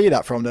we've got to see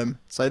that from them.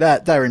 So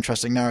they're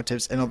interesting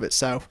narratives in of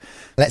itself.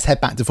 Let's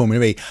head back to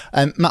Formula E.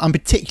 Matt, I'm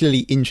particularly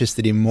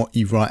interested in what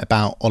you write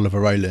about Oliver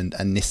Rowland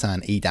and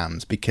Nissan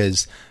Edams,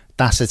 because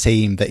that's a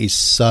team that is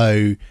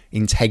so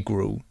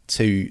integral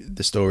to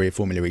the story of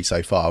Formula E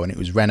so far. When it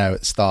was Renault at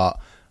the start,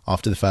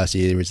 after the first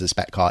year as a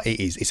spec car,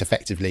 it's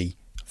effectively,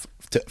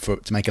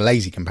 to make a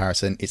lazy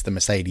comparison, it's the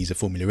Mercedes of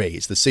Formula E.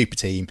 It's the super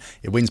team.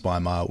 It wins by a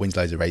mile, wins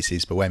loads of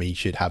races, but Wemmy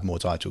should have more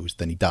titles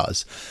than he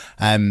does.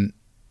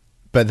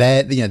 But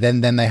then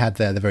they had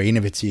the very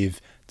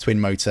innovative twin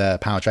motor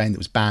powertrain that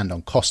was banned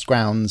on cost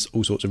grounds.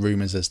 All sorts of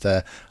rumours as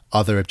to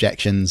other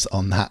objections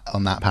on that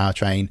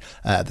powertrain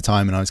at the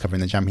time when I was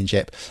covering the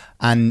championship.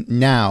 And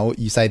now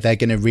you say they're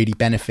going to really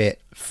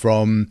benefit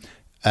from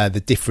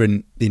the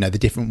different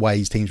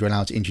ways teams were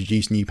allowed to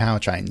introduce new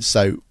powertrains.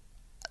 So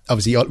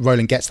obviously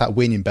Rowland gets that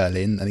win in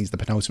Berlin. I think it's the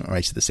penultimate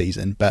race of the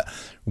season. But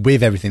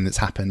with everything that's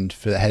happened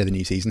for ahead of the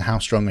new season, how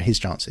strong are his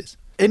chances?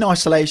 In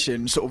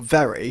isolation, sort of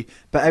vary,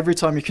 but every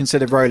time you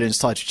consider Rowland's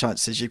title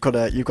chances, you've got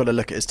to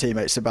look at his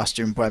teammate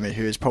Sebastian Buemi,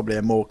 who is probably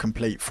a more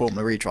complete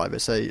Formula E driver.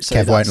 So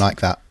Kev won't like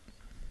that.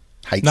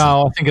 Hates him.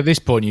 I think at this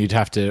point you'd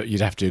have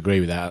to agree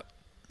with that.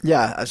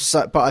 Yeah,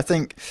 but I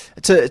think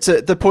to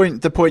the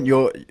point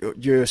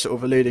you're sort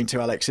of alluding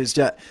to, Alex, is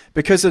that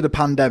because of the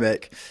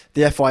pandemic,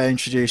 the FIA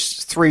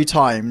introduced 3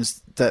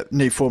 times that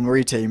new Formula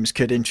E teams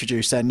could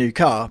introduce their new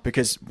car,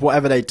 because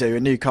whatever they do,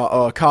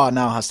 a car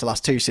now has to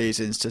last 2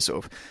 seasons to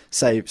sort of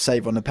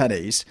save on the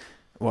pennies.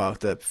 Well,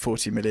 the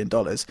 $40 million.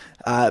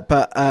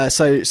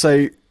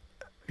 So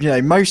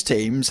most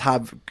teams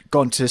have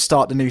gone to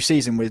start the new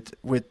season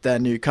with their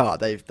new car.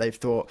 They've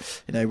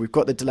thought, we've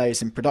got the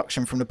delays in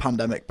production from the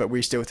pandemic, but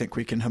we still think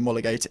we can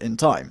homologate it in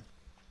time.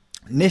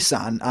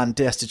 Nissan and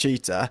DS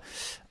Techeetah,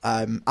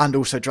 and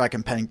also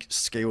Dragon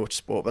Penske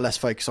Autosport, but let's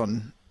focus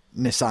on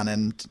Nissan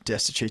and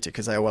DS Techeetah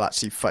because they will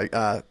actually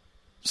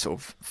sort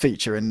of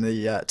feature in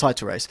the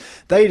title race.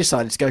 They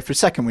decided to go for a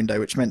second window,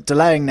 which meant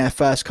delaying their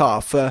first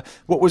car for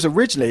what was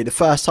originally the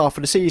first half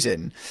of the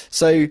season.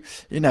 So,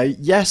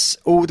 yes,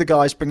 all the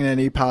guys bringing a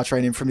new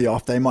powertrain in from the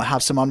off, they might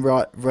have some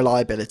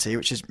unreliability,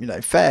 which is,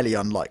 fairly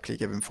unlikely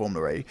given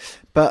Formula E.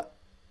 But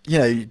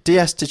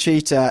DS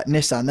Techeetah,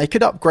 Nissan, they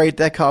could upgrade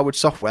their car with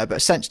software, but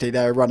essentially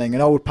they were running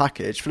an old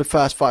package for the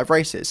first 5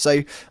 races.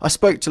 So I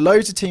spoke to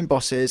loads of team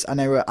bosses,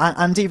 and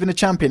even the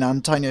champion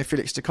Antonio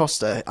Felix da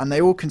Costa, and they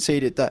all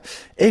conceded that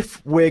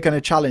if we're going to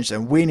challenge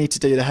them, we need to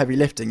do the heavy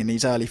lifting in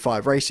these early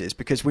 5 races,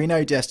 because we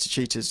know DS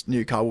Techeetah's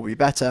new car will be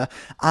better,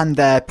 and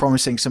they're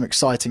promising some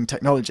exciting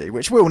technology,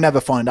 which we'll never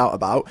find out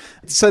about.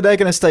 So they're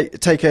going to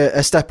take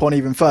a step on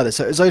even further.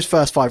 So it was those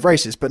first 5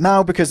 races, but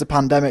now because the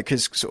pandemic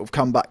has sort of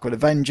come back with a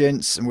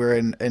vengeance, and we're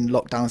in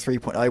lockdown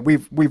 3.0,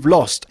 we've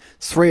lost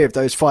 3 of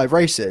those 5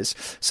 races.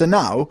 So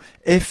now,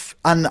 if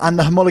and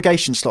the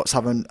homologation slots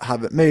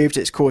haven't moved,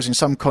 it's causing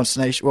some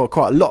consternation, well,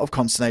 quite a lot of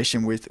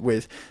consternation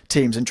with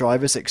teams and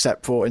drivers,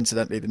 except for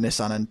incidentally the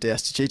Nissan and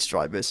DS Techeetah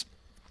drivers.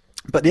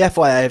 But the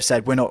FIA have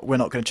said we're not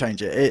going to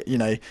change it.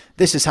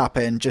 This has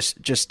happened.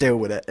 Just deal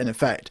with it. In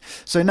effect.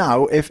 So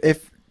now, if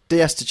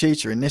DS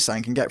Techeetah and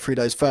Nissan can get through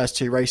those first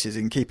 2 races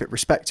and keep it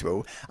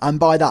respectable, and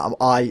by that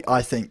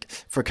I think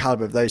for a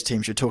calibre of those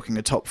teams, you're talking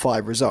a top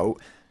 5 result.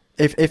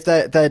 If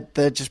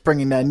they're just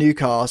bringing their new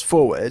cars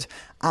forward,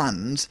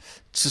 and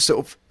to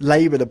sort of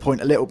labour the point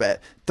a little bit,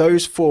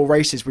 those 4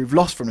 races we've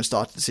lost from the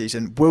start of the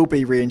season will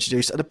be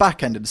reintroduced at the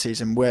back end of the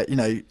season, where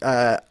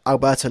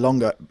Alberto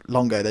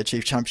Longo, their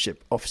chief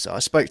championship officer, I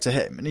spoke to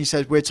him and he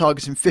said we're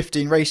targeting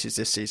 15 races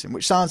this season,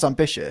 which sounds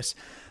ambitious.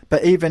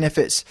 But even if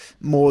it's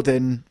more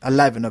than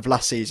 11 of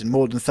last season,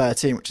 more than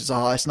 13, which is the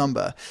highest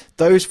number,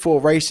 those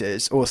 4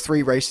 races, or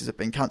 3 races have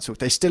been cancelled,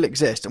 they still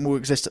exist and will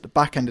exist at the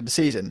back end of the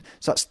season.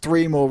 So that's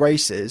 3 more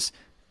races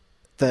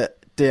that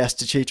DS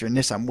Techeetah and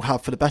Nissan will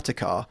have for the better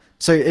car.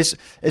 So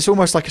it's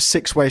almost like a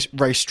 6-way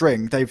race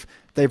string.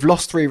 They've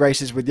lost 3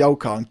 races with the old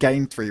car and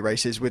gained 3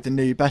 races with the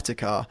new better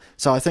car.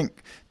 So I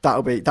think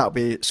that'll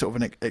be sort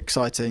of an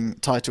exciting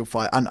title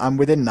fight. And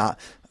within that,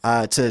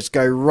 to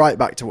go right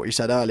back to what you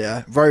said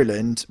earlier,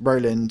 Rowland,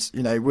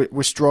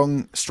 was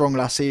strong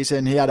last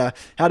season. He had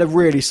a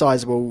really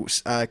sizable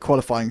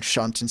qualifying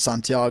shunt in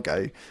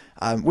Santiago,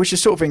 which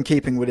is sort of in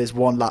keeping with his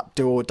 1-lap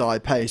do or die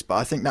pace. But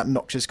I think that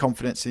knocked his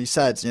confidence. He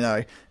said,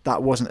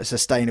 that wasn't a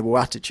sustainable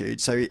attitude.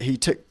 So he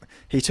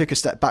took a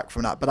step back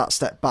from that, but that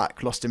step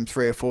back lost him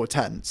 3 or 4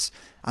 tenths,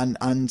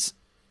 and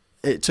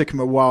it took him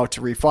a while to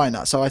refine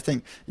that. So I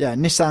think,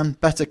 Nissan,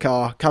 better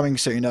car, coming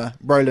sooner,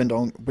 Rowland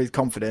on with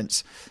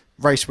confidence.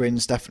 Race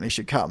wins definitely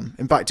should come.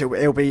 In fact,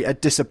 it'll be a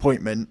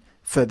disappointment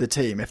for the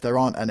team if there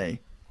aren't any.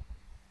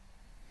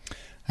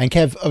 And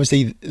Kev,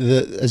 obviously,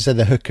 as I said,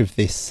 the hook of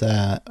this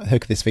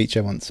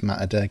feature, once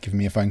Matt had given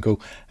me a phone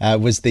call,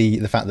 was the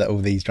fact that all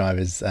these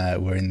drivers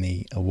were in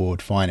the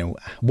award final.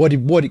 Were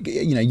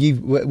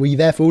you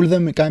there for all of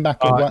them, going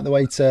back right the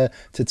way to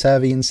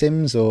Turvey and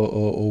Sims,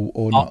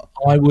 or not?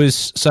 I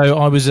was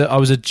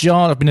a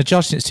judge. I've been a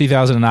judge since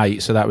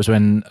 2008, so that was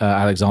when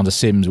Alexander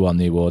Sims won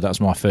the award. That was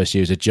my first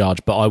year as a judge,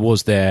 but I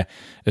was there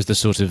as the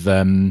sort of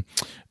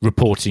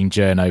reporting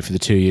journo for the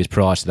 2 years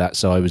prior to that.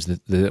 So I was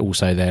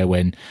also there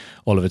when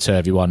Oliver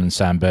Turvey won and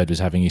Sam Bird was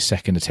having his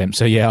second attempt.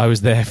 So yeah, I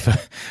was there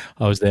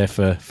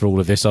for all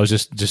of this. I was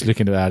just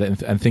looking at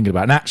it and thinking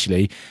about it. And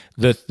actually,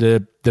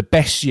 the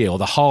best year or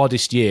the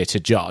hardest year to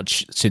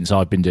judge since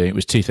I've been doing it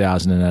was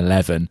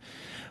 2011,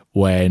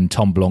 when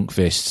Tom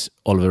Blomqvist,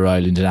 Oliver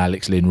Rowland and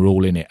Alex Lynn were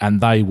all in it, and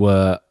they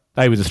were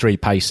the three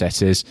pace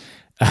setters.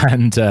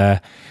 And I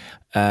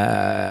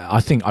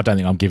don't think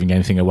I'm giving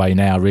anything away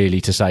now, really,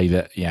 to say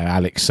that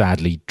Alex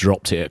sadly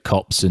dropped it at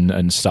Copse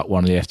and stuck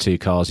one of the F2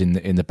 cars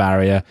in the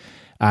barrier.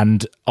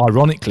 And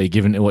ironically,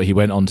 given what he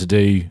went on to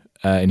do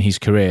in his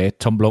career,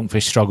 Tom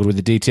Blomqvist struggled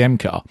with the DTM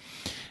car,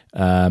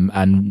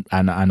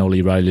 and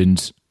Ollie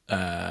Rowland.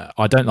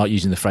 I don't like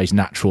using the phrase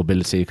natural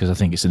ability because I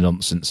think it's a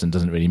nonsense and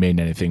doesn't really mean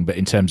anything. But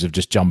in terms of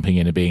just jumping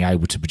in and being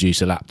able to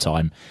produce a lap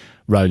time,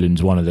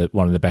 Rowland's one of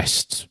the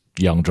best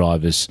young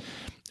drivers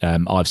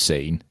I've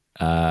seen.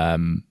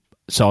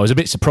 So I was a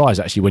bit surprised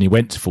actually when he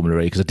went to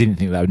Formula E, because I didn't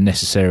think that would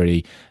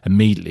necessarily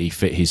immediately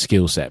fit his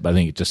skill set. But I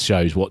think it just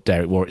shows what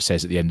Derek Warwick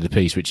says at the end of the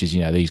piece, which is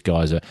these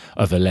guys are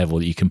of a level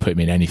that you can put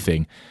them in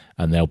anything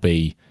and they'll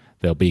be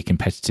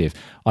competitive.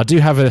 I do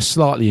have a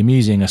slightly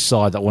amusing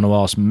aside that I want to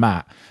ask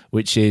Matt,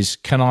 which is,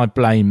 can I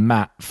blame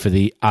Matt for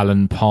the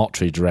Alan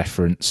Partridge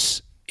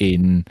reference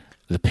in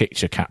the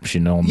picture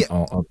caption in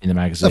the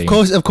magazine?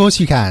 Of course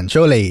you can.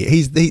 Surely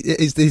he's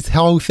his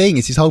whole thing.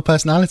 It's his whole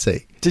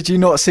personality. Did you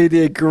not see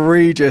the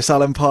egregious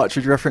Alan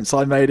Partridge reference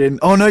I made in?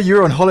 Oh no, you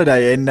were on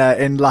holiday in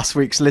last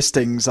week's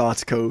listings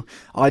article.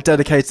 I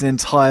dedicated an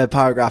entire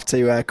paragraph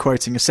to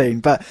quoting a scene,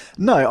 but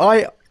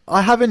no,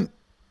 I haven't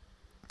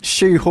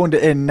shoehorned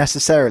it in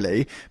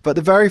necessarily, but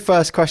the very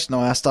first question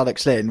I asked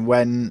Alex Lynn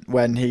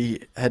when he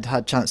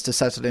had chance to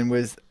settle in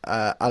with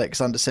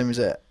Alexander Sims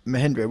at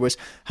Mahindra was,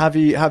 have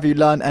you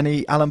learned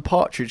any Alan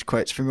Partridge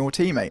quotes from your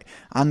teammate?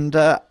 And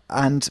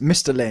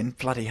Mr. Lynn,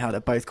 bloody hell,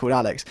 they're both called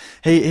Alex,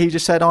 he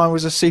just said, I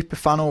was a super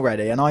fan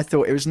already, and I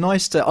thought it was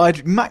nice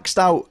I'd maxed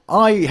out,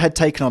 I had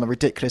taken on a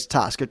ridiculous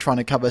task of trying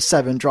to cover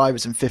 7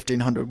 drivers in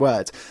 1,500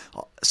 words.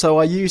 So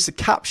I used the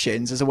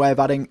captions as a way of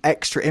adding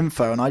extra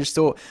info, and I just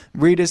thought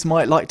readers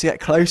might like to get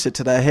closer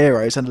to their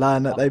heroes and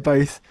learn that they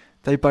both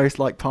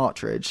like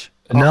Partridge.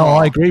 No,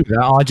 I agree with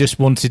that. I just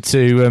wanted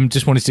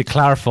to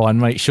clarify and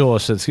make sure,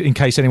 so in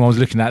case anyone was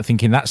looking at it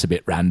thinking that's a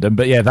bit random.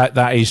 But yeah,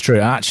 that is true.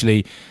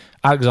 Actually,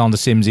 Alexander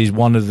Sims is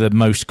one of the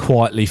most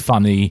quietly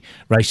funny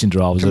racing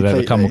drivers I've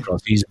ever come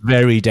across. He's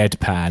very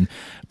deadpan,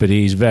 but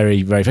he's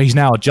very, very. He's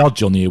now a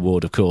judge on the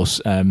award, of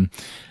course.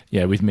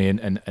 With me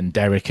and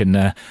Derek and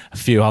a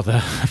few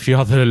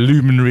other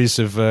luminaries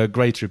of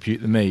greater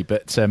repute than me.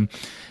 But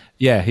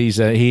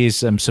he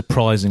is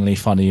surprisingly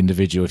funny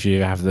individual if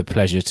you have the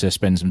pleasure to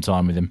spend some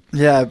time with him.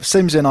 Yeah,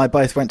 Simsy and I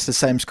both went to the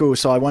same school,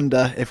 so I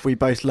wonder if we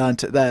both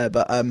learnt it there.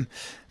 But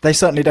they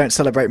certainly don't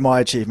celebrate my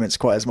achievements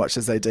quite as much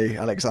as they do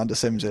Alexander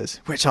Sims's,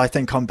 which I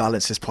think on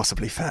balance is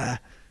possibly fair.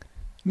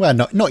 Well,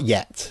 not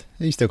yet.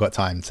 You've still got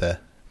time to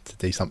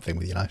do something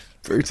with your life.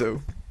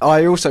 Brutal.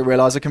 I also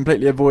realised I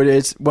completely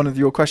avoided one of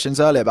your questions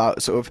earlier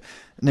about sort of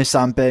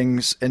Nissan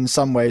being in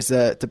some ways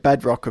the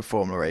bedrock of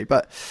Formula E,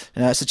 but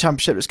it's a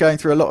championship that's going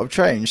through a lot of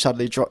change.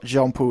 Sadly,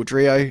 Jean-Paul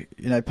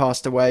Driot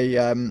passed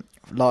away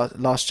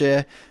last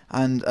year,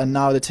 and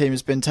now the team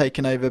has been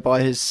taken over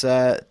by his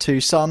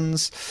 2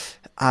 sons.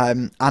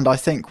 And I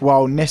think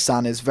while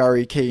Nissan is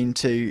very keen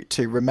to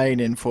remain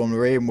in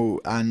Formula E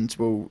and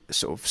will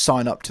sort of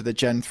sign up to the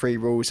Gen 3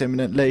 rules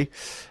imminently,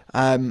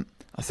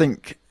 I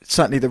think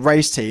certainly the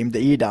race team, the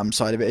EDAM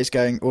side of it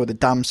the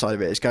DAM side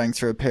of it is going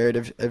through a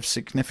period of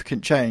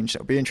significant change.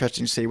 It'll be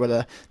interesting to see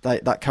whether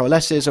that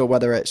coalesces or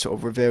whether it sort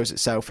of reveals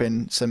itself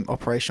in some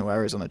operational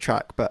errors on the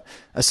track. But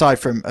aside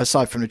from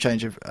the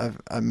change of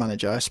a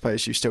manager, I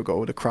suppose you've still got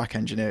all the crack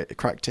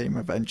team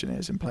of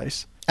engineers in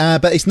place.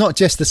 But it's not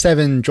just the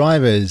 7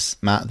 drivers,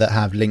 Matt, that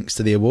have links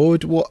to the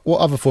award. What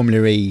other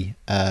Formula E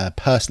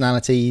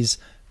personalities,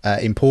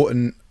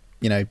 important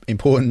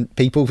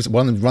people,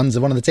 runs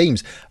of one of the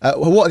teams.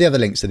 What are the other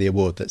links to the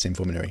award that's in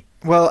Formula E?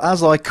 Well,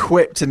 as I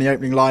quipped in the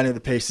opening line of the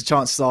piece, the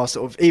chances are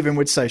sort of, even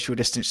with social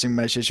distancing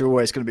measures, you're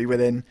always going to be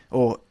within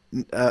or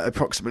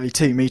approximately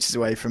 2 metres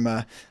away from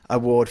a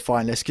award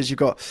finalist, because you've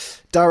got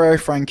Dario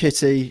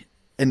Franchitti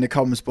in the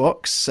comms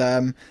box,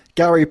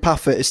 Gary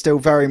Paffett is still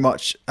very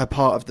much a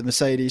part of the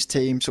Mercedes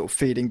team, sort of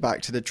feeding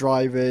back to the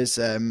drivers,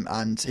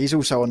 and he's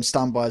also on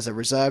standby as a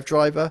reserve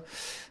driver,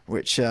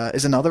 which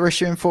is another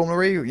issue in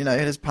Formula E. You know,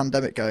 there's a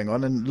pandemic going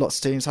on and lots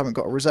of teams haven't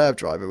got a reserve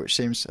driver, which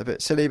seems a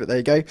bit silly, but there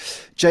you go.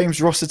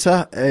 James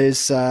Rossiter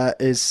is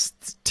DS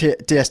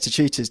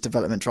Techeetah's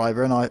development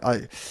driver, and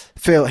I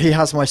feel he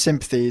has my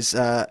sympathies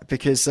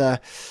because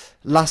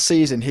last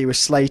season he was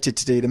slated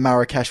to do the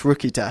Marrakesh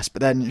rookie test,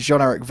 but then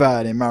Jean-Eric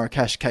Verne in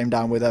Marrakesh came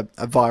down with a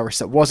virus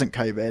that wasn't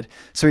COVID,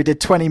 so he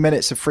did 20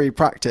 minutes of free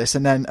practice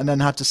and then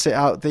had to sit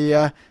out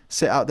the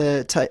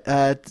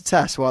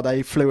test while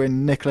they flew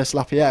in Nicolas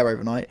Lapierre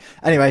overnight.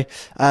 Anyway,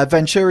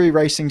 Venturi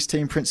Racing's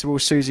team principal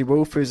Susie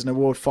Wolff, who's an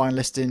award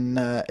finalist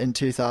in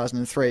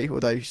 2003,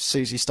 although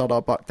Susie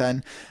Stoddard-Buck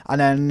then. And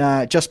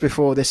then just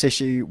before this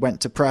issue went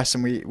to press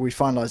and we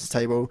finalised the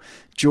table,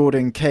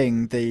 Jordan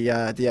King, the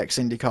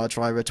ex-IndyCar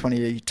driver,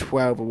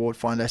 2012 award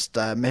finalist,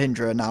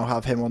 Mahindra now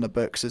have him on the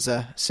books as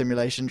a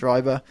simulation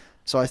driver.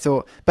 So I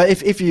thought, but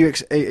if you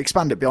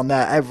expand it beyond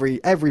there,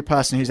 every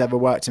person who's ever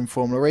worked in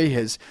Formula E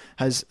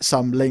has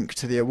some link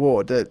to the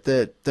award.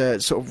 The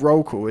sort of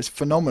roll call is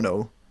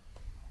phenomenal.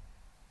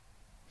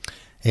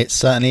 It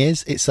certainly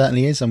is. It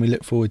certainly is. And we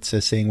look forward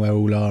to seeing where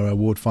all our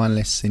award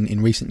finalists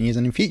in recent years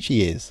and in future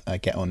years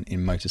get on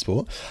in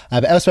motorsport.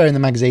 But elsewhere in the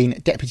magazine,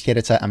 deputy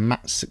editor and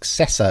Matt's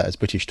successor as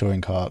British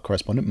touring car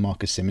correspondent,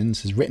 Marcus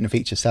Simmons, has written a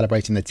feature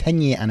celebrating the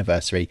 10-year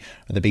anniversary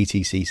of the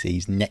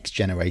BTCC's next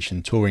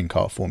generation touring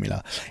car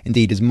formula.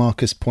 Indeed, as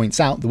Marcus points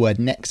out, the word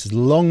next has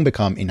long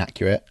become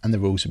inaccurate and the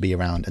rules will be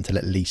around until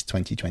at least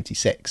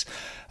 2026.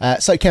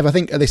 So, Kev, I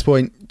think at this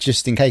point,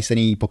 just in case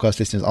any podcast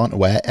listeners aren't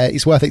aware,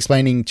 it's worth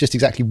explaining just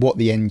exactly what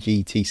the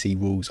NGTC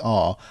rules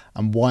are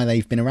and why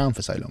they've been around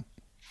for so long.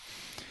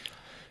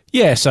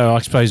 Yeah, so I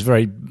suppose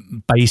very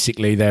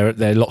basically there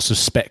are lots of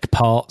spec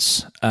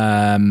parts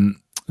that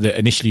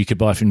initially you could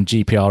buy from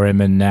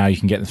GPRM and now you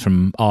can get them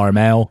from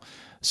RML.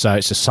 So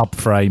it's a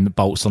subframe that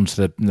bolts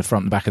onto the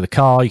front and back of the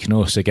car. You can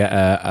also get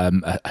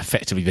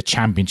effectively the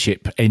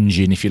championship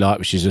engine, if you like,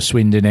 which is a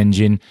Swindon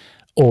engine,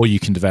 or you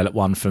can develop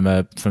one from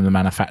the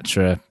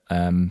manufacturer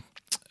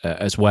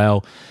as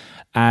well.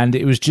 And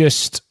it was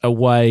just a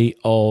way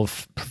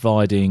of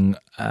providing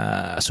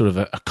sort of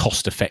a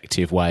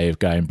cost-effective way of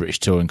going British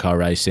touring car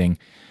racing.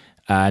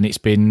 And it's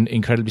been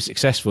incredibly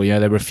successful. You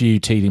know, there were a few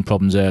teething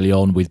problems early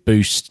on with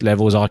boost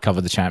levels. I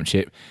covered the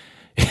championship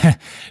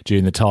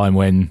during the time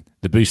when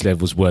the boost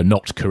levels were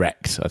not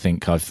correct. I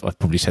think I've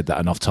probably said that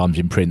enough times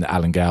in print that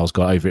Alan Gale's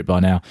got over it by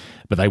now,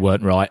 but they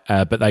weren't right.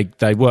 But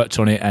they worked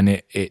on it, and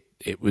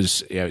it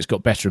was, you know, it's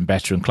got better and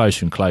better and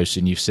closer,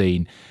 and you've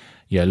seen,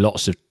 you know,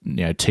 lots of,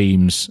 you know,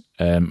 teams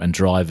and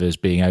drivers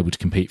being able to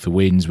compete for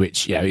wins,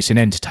 which, you know, it's an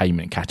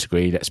entertainment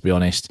category, let's be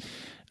honest,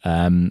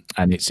 and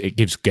it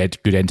gives good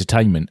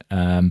entertainment.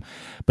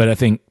 But I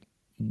think,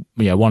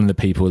 you know, one of the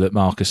people that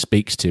Marcus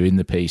speaks to in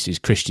the piece is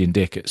Christian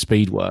Dick at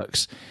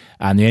Speedworks,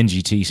 and the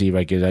NGTC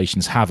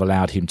regulations have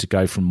allowed him to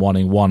go from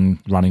running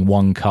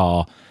one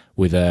car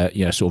with a,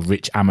 you know, sort of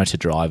rich amateur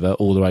driver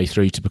all the way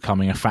through to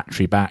becoming a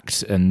factory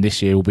backed, and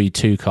this year will be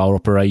 2-car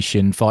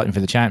operation fighting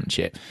for the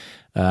championship.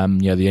 You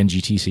know, the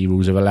NGTC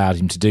rules have allowed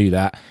him to do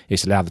that.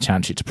 It's allowed the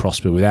championship to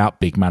prosper without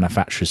big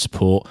manufacturer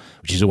support,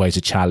 which is always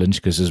a challenge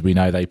because, as we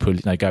know, they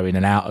go in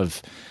and out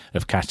of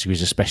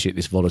categories, especially at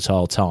this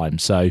volatile time.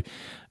 So,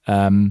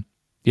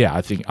 yeah,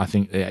 I think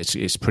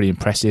it's pretty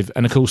impressive.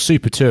 And of course,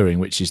 Super Touring,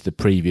 which is the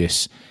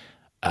previous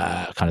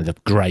kind of the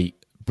great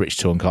British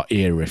touring car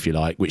era, if you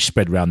like, which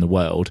spread around the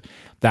world,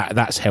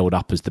 that's held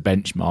up as the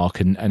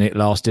benchmark, and it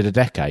lasted a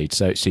decade.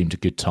 So it seemed a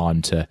good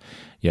time to,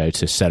 you know,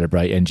 to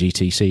celebrate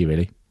NGTC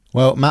really.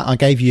 Well, Matt, I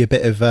gave you a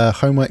bit of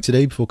homework to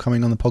do before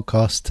coming on the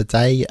podcast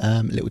today.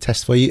 A little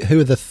test for you.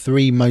 Who are the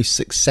 3 most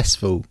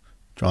successful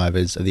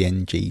drivers of the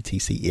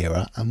NGTC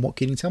era, and what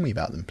can you tell me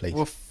about them, please?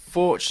 Well,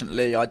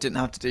 fortunately, I didn't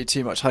have to do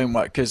too much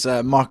homework because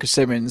Marcus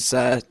Simmons,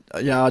 our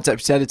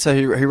deputy editor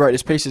who wrote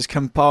this piece, has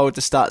compiled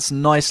the stats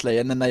nicely,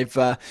 and then they've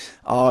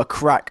our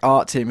crack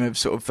art team have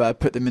sort of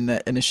put them in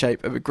the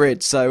shape of a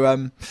grid.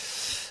 So,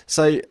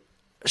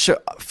 sure,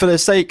 for the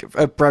sake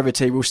of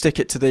brevity, we'll stick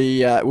it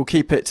to we'll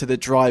keep it to the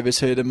drivers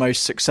who are the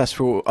most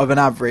successful of an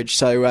average.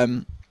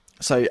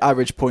 So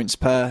average points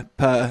per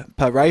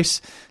race.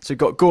 So we've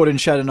got Gordon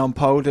Shedden on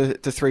pole, the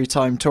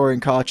 3-time touring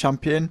car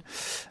champion.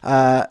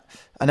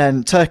 And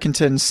then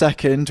Turkington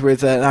second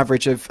with an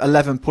average of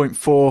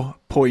 11.4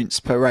 points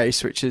per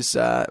race, which is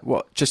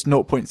just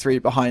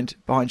 0.3 behind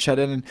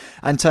Shedden.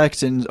 And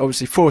Turkington,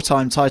 obviously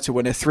 4-time title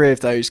winner. 3 of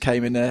those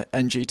came in the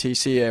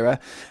NGTC era.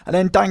 And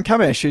then Dan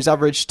Camish, who's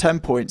averaged 10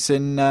 points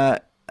in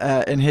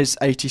his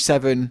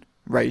 87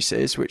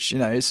 races, which, you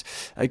know, is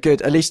a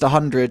good at least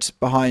 100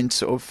 behind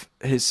sort of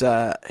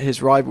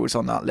his rivals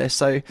on that list.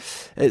 So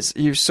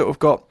you've sort of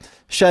got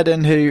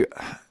Shedden, who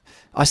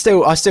I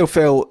still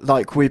feel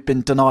like we've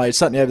been denied,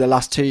 certainly over the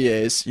last 2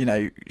 years,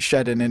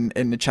 Shedden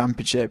in the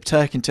Championship,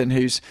 Turkington,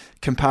 who's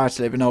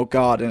comparatively an old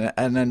guard,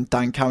 and then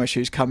Dan Camish,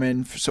 who's come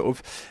in for sort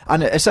of,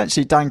 and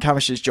essentially Dan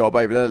Camish's job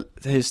over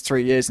his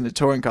 3 years in the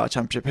Touring Car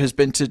Championship has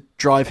been to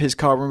drive his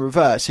car in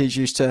reverse. He's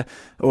used to,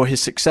 or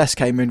his success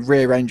came in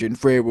rear engine,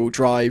 rear wheel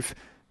drive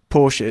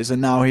Porsches, and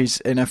now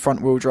he's in a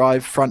front wheel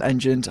drive, front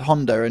engined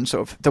Honda, and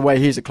sort of the way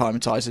he's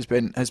acclimatized has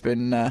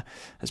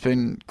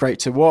been great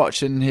to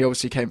watch. And he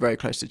obviously came very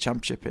close to the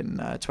championship in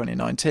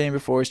 2019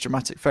 before his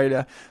dramatic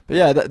failure. But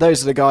yeah,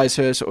 those are the guys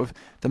who are sort of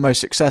the most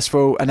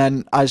successful. And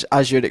then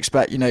as you'd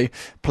expect,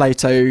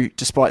 Plato,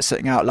 despite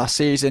sitting out last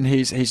season,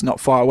 he's not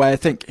far away. I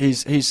think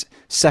he's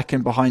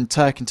second behind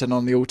Turkington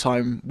on the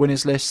all-time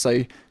winners list.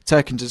 So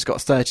Turkington's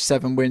got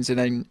 37 wins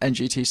in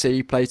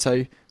NGTC,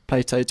 Plato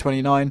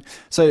 29.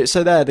 So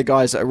they're the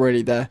guys that are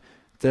really the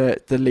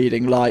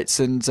leading lights,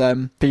 and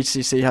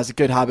BTCC has a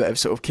good habit of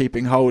sort of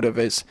keeping hold of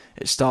its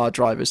star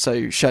drivers.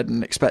 So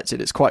Shedden expected.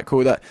 It's quite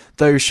cool that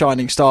those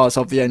shining stars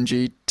of the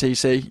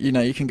NGTC,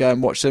 you can go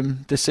and watch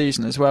them this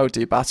season as well,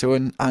 do battle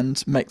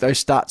and make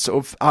those stats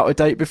sort of out of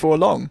date before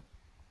long.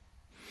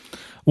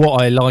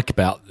 What I like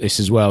about this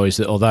as well is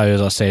that although,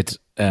 as I said,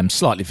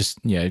 slightly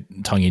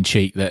tongue in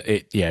cheek, that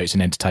it's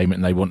an entertainment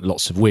and they want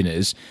lots of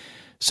winners.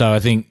 So I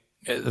think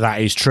that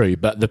is true,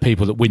 but the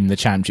people that win the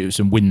championships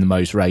and win the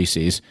most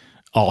races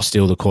are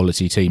still the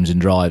quality teams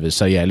and drivers.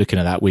 So yeah, looking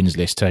at that wins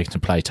list,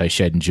 Turkington, Plato,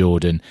 Shedden,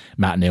 Jordan,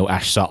 Matt Neal,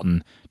 Ash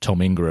Sutton,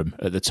 Tom Ingram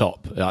at the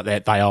top.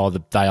 They are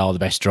the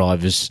best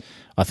drivers,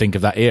 I think,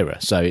 of that era.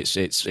 So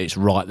it's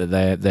right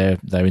that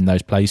they're in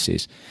those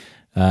places.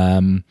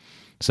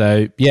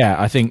 So yeah,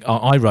 I think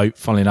I wrote,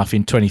 funnily enough,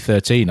 in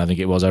 2013, I think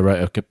it was, I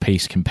wrote a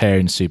piece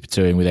comparing Super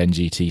Touring with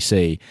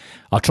NGTC.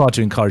 I tried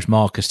to encourage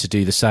Marcus to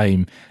do the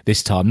same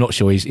this time. Not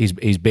sure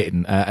he's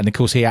bitten, and of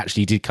course he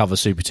actually did cover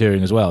Super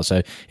Touring as well.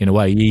 So in a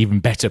way,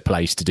 even better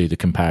place to do the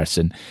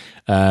comparison.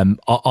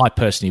 I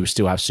personally would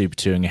still have Super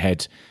Touring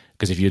ahead,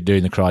 because if you're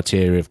doing the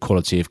criteria of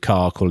quality of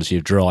car, quality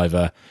of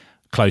driver,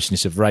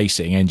 closeness of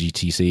racing,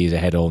 NGTC is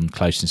ahead on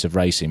closeness of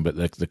racing, but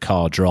the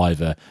car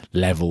driver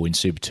level in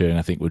Super Touring,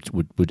 I think,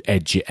 would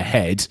edge it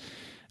ahead.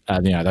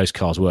 Those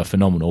cars were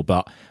phenomenal,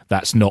 but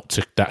that's not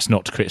to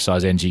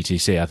criticise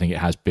NGTC. I think it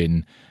has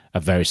been a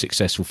very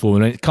successful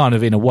formula. And it kind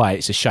of, in a way,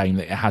 it's a shame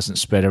that it hasn't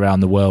spread around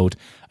the world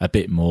a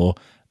bit more,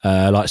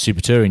 like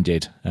Super Touring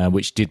did,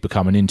 which did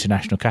become an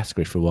international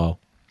category for a while.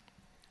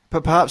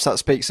 But perhaps that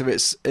speaks of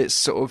its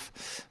sort of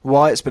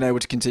why it's been able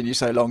to continue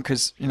so long,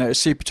 because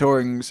Super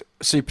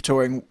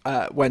Touring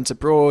went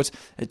abroad.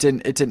 It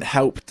didn't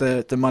help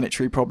the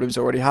monetary problems it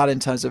already had in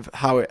terms of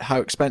how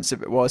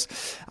expensive it was,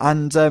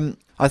 and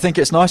I think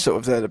it's nice sort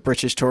of that the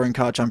British Touring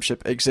Car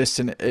Championship exists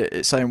in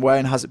its own way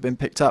and hasn't been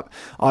picked up.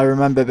 I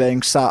remember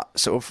being sat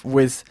sort of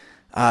with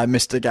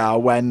Mr. Gow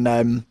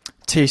when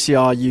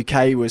TCR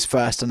UK was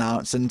first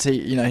announced, and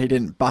he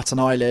didn't bat an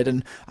eyelid,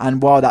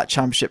 and while that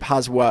championship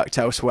has worked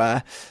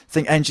elsewhere, I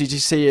think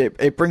NGTC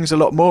it brings a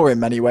lot more in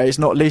many ways,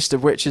 not least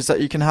of which is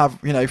that you can have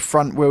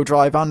front wheel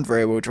drive and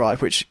rear wheel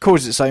drive, which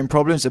causes its own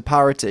problems of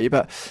parity,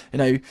 but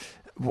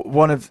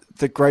one of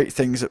the great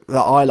things that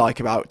I like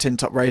about tin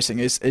top racing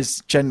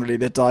is generally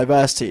the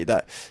diversity,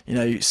 that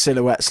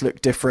silhouettes look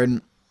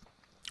different,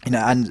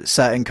 and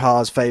certain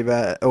cars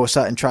favour, or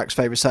certain tracks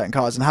favour certain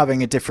cars, and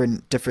having a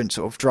different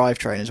sort of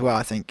drivetrain as well,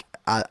 I think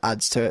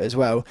adds to it as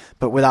well,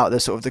 but without the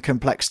sort of the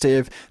complexity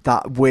of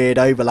that weird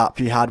overlap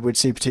you had with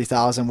Super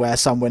 2000, where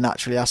some were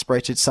naturally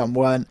aspirated, some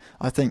weren't.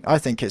 I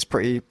think it's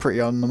pretty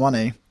on the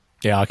money.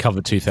 Yeah, I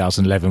covered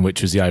 2011,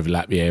 which was the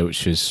overlap year,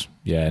 which was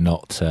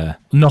not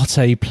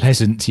a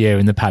pleasant year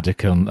in the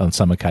paddock on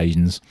some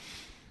occasions.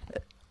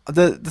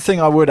 The thing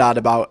I would add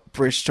about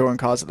British Touring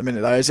Cars at the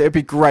minute, though, is it would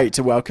be great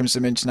to welcome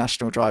some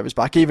international drivers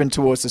back, even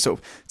towards the sort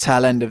of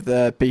tail end of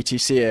the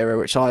BTC era,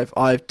 which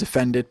I've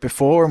defended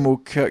before and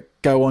will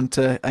go on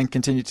to and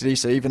continue to do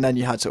so. Even then,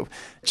 you had sort of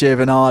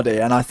Giovanardi,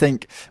 and I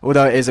think,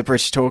 although it is a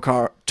British Touring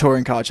Car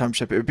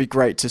Championship, it would be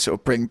great to sort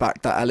of bring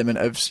back that element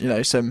of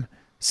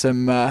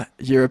some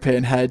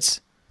European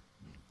heads.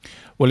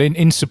 Well,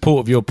 in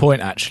support of your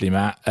point, actually,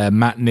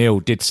 Matt Neal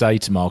did say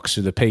to Marcus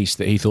with the piece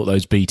that he thought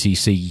those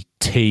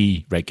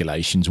BTCT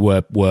regulations were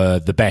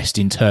the best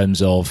in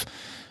terms of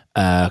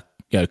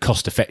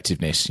cost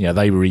effectiveness.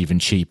 They were even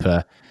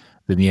cheaper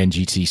than the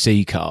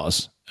NGTC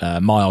cars.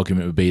 My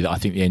argument would be that I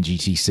think the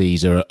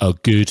NGTCs are a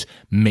good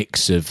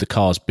mix of the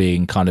cars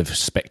being kind of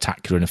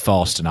spectacular and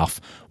fast enough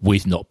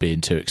with not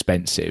being too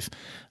expensive.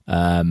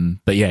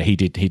 But yeah, he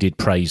did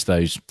praise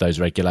those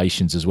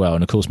regulations as well.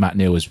 And of course, Matt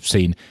Neal has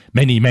seen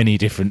many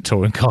different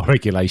touring car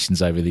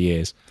regulations over the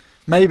years.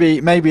 Maybe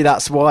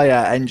that's why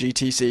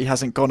NGTC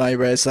hasn't gone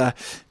over, as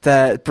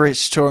their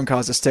British touring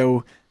cars are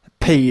still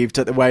peeved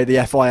at the way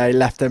the FIA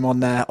left them on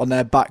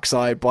their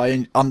backside by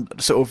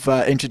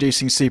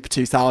introducing Super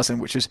 2000,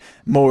 which was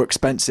more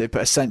expensive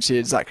but essentially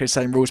exactly the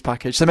same rules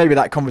package. So maybe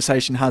that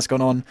conversation has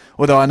gone on,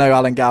 although I know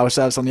Alan Gow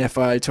serves on the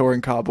FIA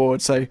touring car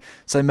board, so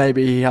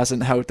maybe he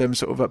hasn't held them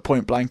sort of at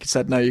point blank and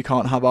said, no, you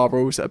can't have our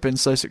rules that have been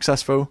so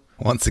successful.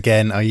 Once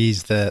again, I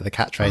use the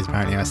catchphrase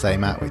apparently I say,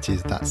 Matt, which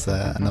is that's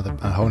a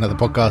whole other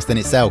podcast in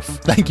itself.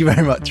 Thank you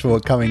very much for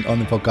coming on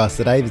the podcast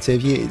today, the two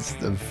of you. It's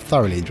a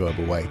thoroughly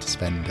enjoyable way to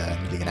spend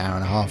nearly an hour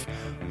and a half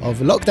of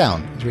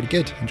lockdown. It was really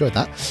good. Enjoyed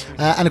that.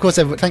 And of course,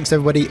 thanks to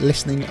everybody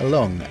listening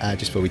along.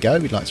 Just before we go,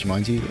 we'd like to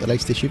remind you that the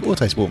latest issue of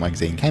Autosport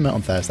magazine came out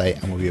on Thursday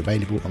and will be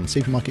available on the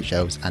supermarket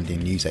shelves and in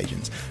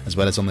newsagents, as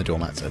well as on the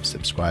doormats of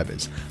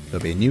subscribers.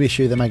 There'll be a new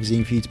issue of the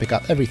magazine for you to pick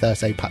up every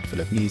Thursday, packed full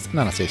of news,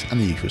 analysis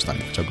and the usual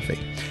stunning photography.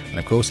 And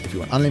of course, if you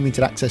want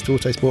unlimited access to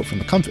Autosport from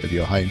the comfort of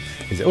your home,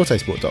 visit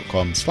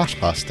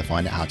autosport.com/plus to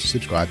find out how to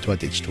subscribe to our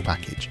digital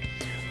package.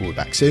 We'll be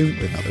back soon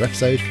with another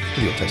episode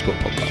of the Autosport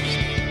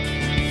podcast.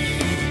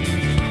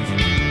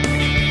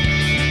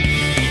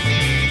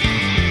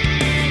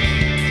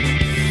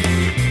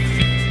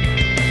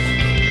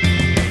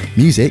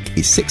 Music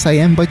is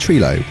 6am by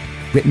Trilo,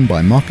 written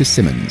by Marcus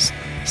Simmons.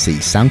 See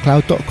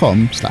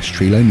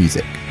soundcloud.com/Trilo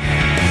Music.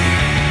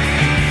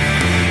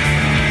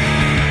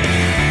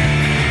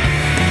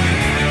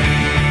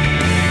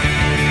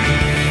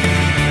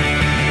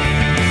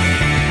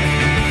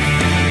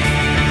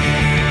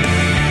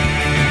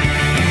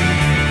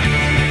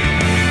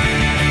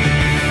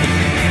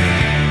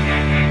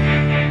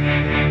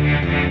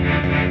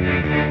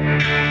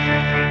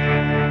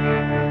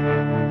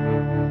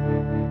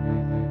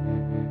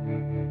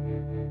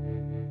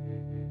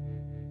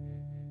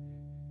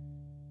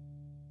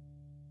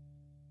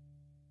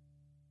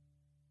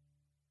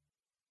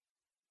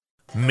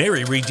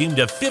 Mary redeemed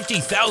a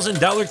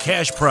 $50,000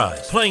 cash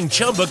prize playing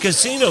Chumba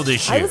Casino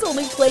this year. I was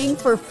only playing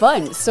for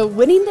fun, so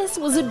winning this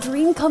was a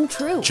dream come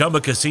true.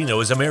 Chumba Casino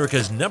is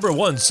America's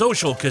 #1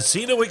 social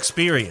casino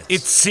experience.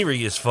 It's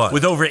serious fun.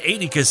 With over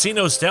 80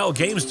 casino-style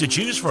games to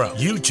choose from,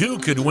 you too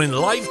could win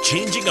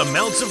life-changing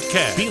amounts of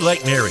cash. Be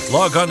like Mary.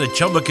 Log on to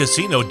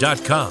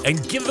ChumbaCasino.com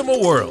and give them a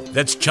whirl.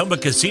 That's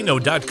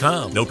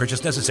ChumbaCasino.com. No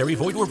purchase necessary.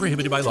 Void or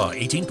prohibited by law.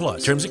 18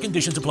 plus. Terms and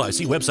conditions apply.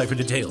 See website for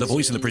details. The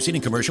voice in the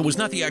preceding commercial was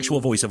not the actual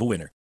voice of a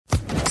winner.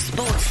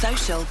 Sports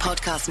Social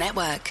Podcast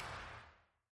Network.